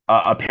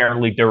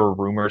 Apparently there were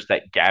rumors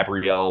that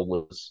Gabriel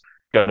was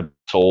going to be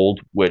sold,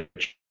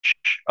 which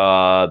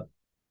uh,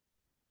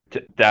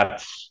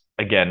 that's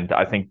again,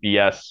 I think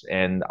BS,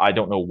 and I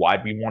don't know why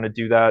we want to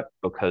do that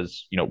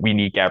because we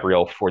need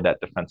Gabriel for that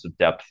defensive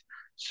depth.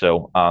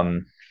 So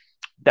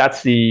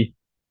that's the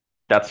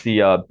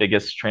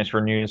biggest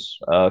transfer news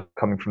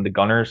coming from the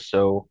Gunners.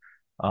 So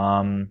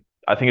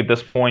I think at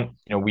this point,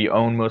 we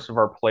own most of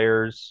our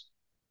players.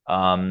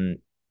 Um,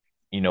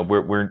 we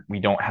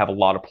don't have a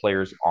lot of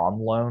players on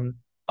loan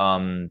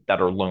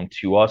that are loaned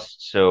to us.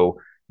 So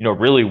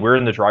really, we're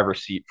in the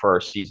driver's seat for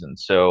our season.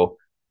 So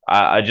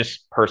I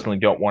just personally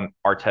don't want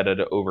Arteta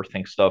to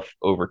overthink stuff,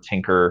 over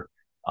tinker.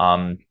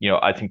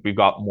 I think we've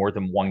got more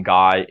than one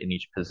guy in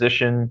each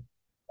position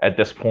at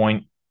this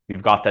point.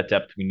 We've got that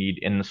depth we need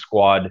in the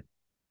squad.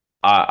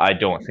 I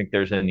don't think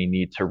there's any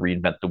need to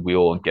reinvent the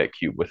wheel and get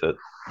cute with it.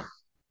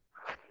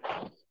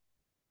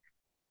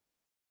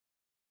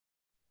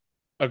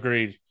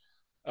 Agreed.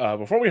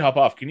 Before we hop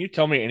off, can you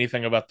tell me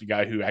anything about the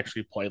guy who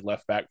actually played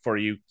left back for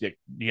you,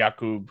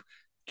 Jakub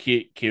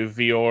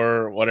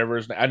Kivior, whatever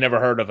his name? I never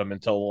heard of him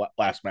until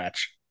last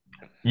match.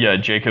 Yeah,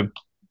 Jacob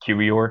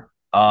Kiwior.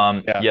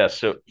 Yeah, Yeah,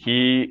 so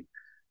he's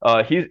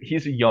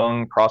a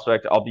young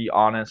prospect. I'll be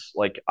honest,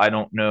 like I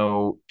don't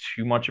know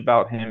too much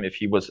about him if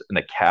he was an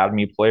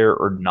academy player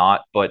or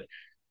not, but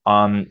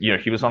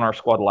he was on our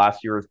squad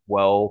last year as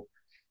well.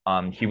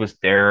 He was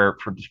there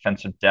for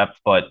defensive depth,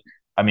 but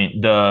I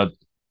mean the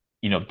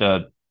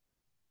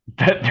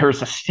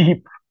there's a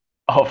steep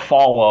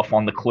fall off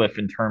on the cliff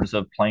in terms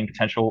of playing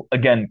potential.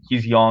 Again,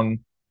 he's young,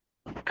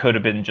 could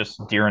have been just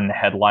deer in the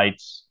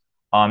headlights.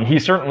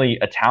 He's certainly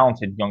a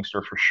talented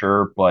youngster for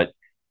sure, but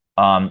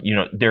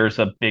there's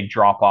a big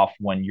drop off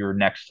when you're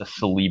next to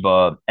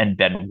Saliba and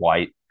Ben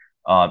White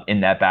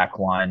in that back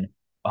line.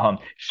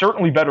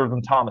 Certainly better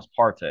than Thomas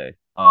Partey.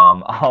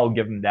 I'll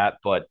give him that,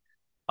 but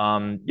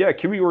yeah,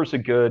 Kiwior is a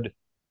good.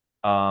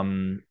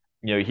 Um,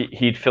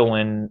 he'd fill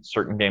in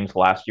certain games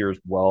last year as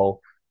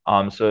well.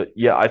 So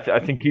yeah, I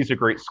think he's a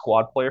great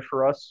squad player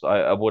for us.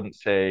 I wouldn't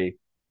say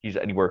he's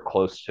anywhere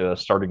close to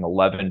starting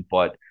 11,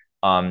 but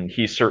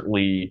he's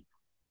certainly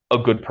a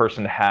good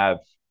person to have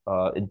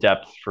in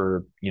depth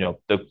for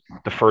the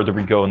further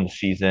we go in the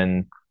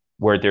season,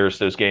 where there's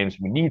those games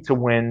we need to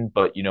win,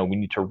 but we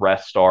need to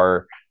rest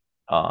our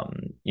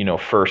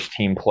first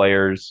team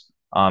players.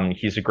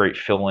 He's a great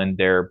fill in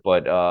there,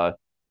 but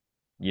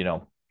you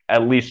know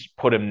at least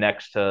put him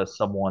next to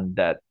someone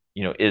that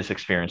is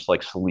experienced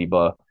like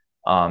Saliba,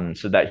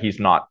 so that he's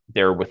not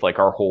there with like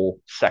our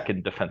whole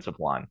second defensive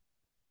line.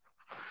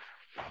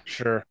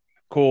 sure.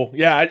 Cool.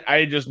 Yeah,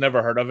 I just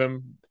never heard of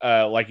him.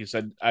 Like you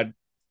said, I'd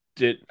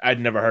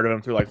never heard of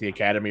him through like the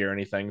academy or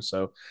anything,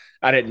 so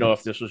I didn't know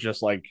if this was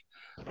just like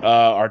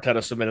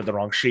Arteta submitted the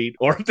wrong sheet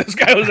or if this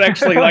guy was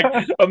actually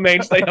like a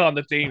mainstay on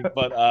the team.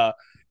 But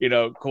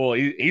cool.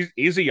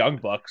 He's a young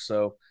buck,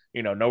 so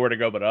nowhere to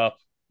go but up.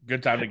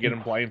 Good time to get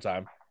him playing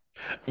time.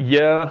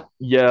 Yeah,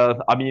 yeah.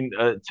 I mean,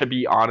 to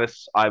be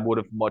honest, I would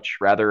have much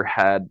rather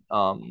had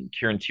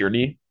Kieran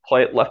Tierney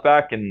play at left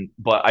back, and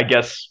but I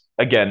guess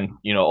again,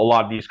 a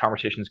lot of these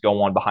conversations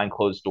go on behind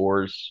closed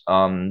doors,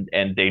 and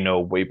they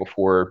know way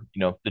before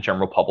the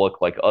general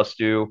public like us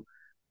do.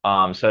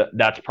 So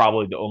that's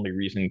probably the only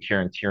reason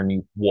Kieran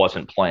Tierney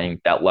wasn't playing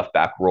that left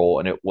back role,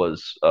 and it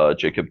was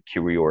Jacob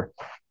Kiwior.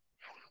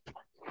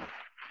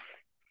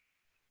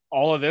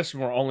 All of this,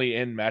 we're only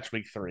in match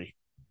week 3.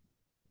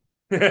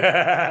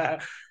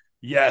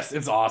 Yes,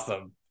 it's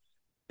awesome.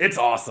 It's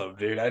awesome,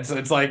 dude.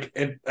 It's like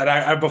it, and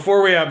I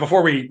before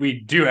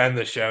we do end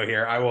the show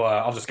here,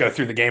 I'll just go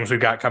through the games we've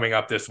got coming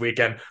up this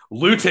weekend.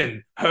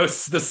 Luton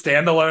hosts the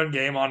standalone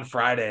game on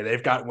Friday.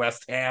 They've got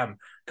West Ham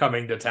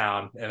coming to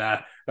town,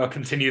 and they'll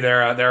continue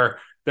their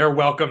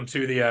welcome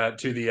to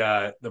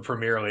the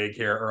Premier League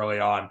here early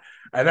on.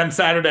 And then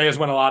Saturday is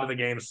when a lot of the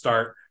games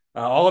start.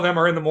 All of them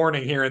are in the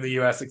morning here in the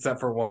U.S. except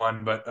for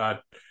one,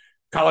 but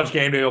College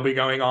game day will be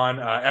going on.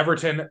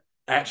 Everton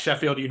at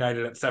Sheffield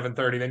United at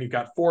 7:30. Then you've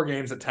got 4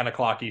 games at 10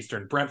 o'clock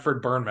Eastern.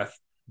 Brentford, Bournemouth,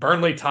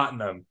 Burnley,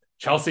 Tottenham,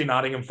 Chelsea,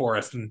 Nottingham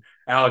Forest, and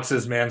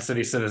Alex's Man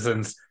City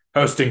Citizens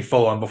hosting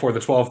Fulham before the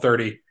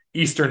 12:30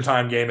 Eastern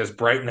time game is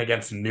Brighton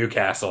against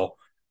Newcastle.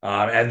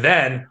 And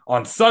then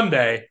on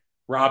Sunday,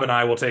 Rob and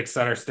I will take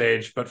center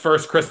stage. But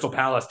first, Crystal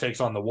Palace takes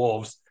on the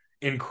Wolves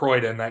in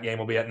Croydon. That game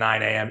will be at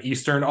 9 a.m.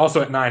 Eastern.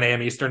 Also at 9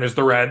 a.m. Eastern is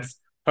the Reds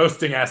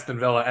hosting Aston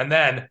Villa. And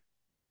then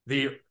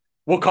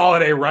we'll call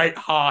it a right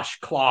Haash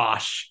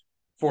closh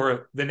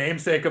for the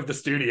namesake of the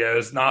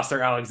studios,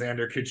 Nasser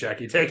Alexander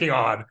Kucheki, taking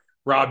on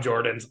Rob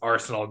Jordan's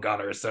Arsenal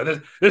Gunners. So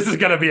this is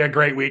going to be a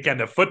great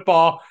weekend of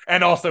football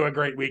and also a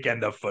great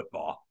weekend of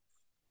football.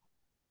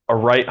 A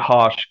right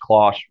Haash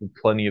closh with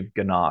plenty of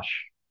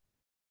ganache.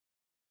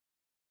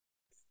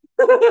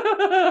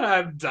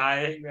 I'm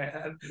dying,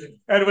 man.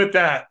 And with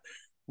that,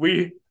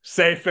 we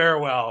say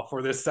farewell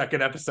for this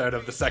second episode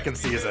of the second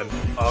season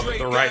of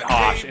The Right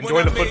Haash.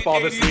 Enjoy the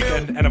football this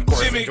weekend, and of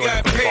course, enjoy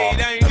the football.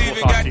 And we'll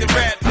talk to you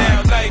next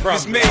time. Life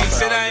is made,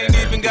 said I ain't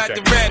even got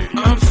the rap.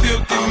 I'm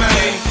filthy,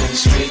 man.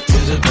 Straight to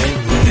the bank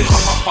with this.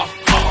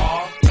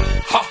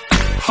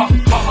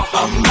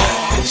 I'm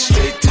laughing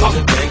straight to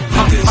the bank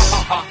with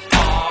this.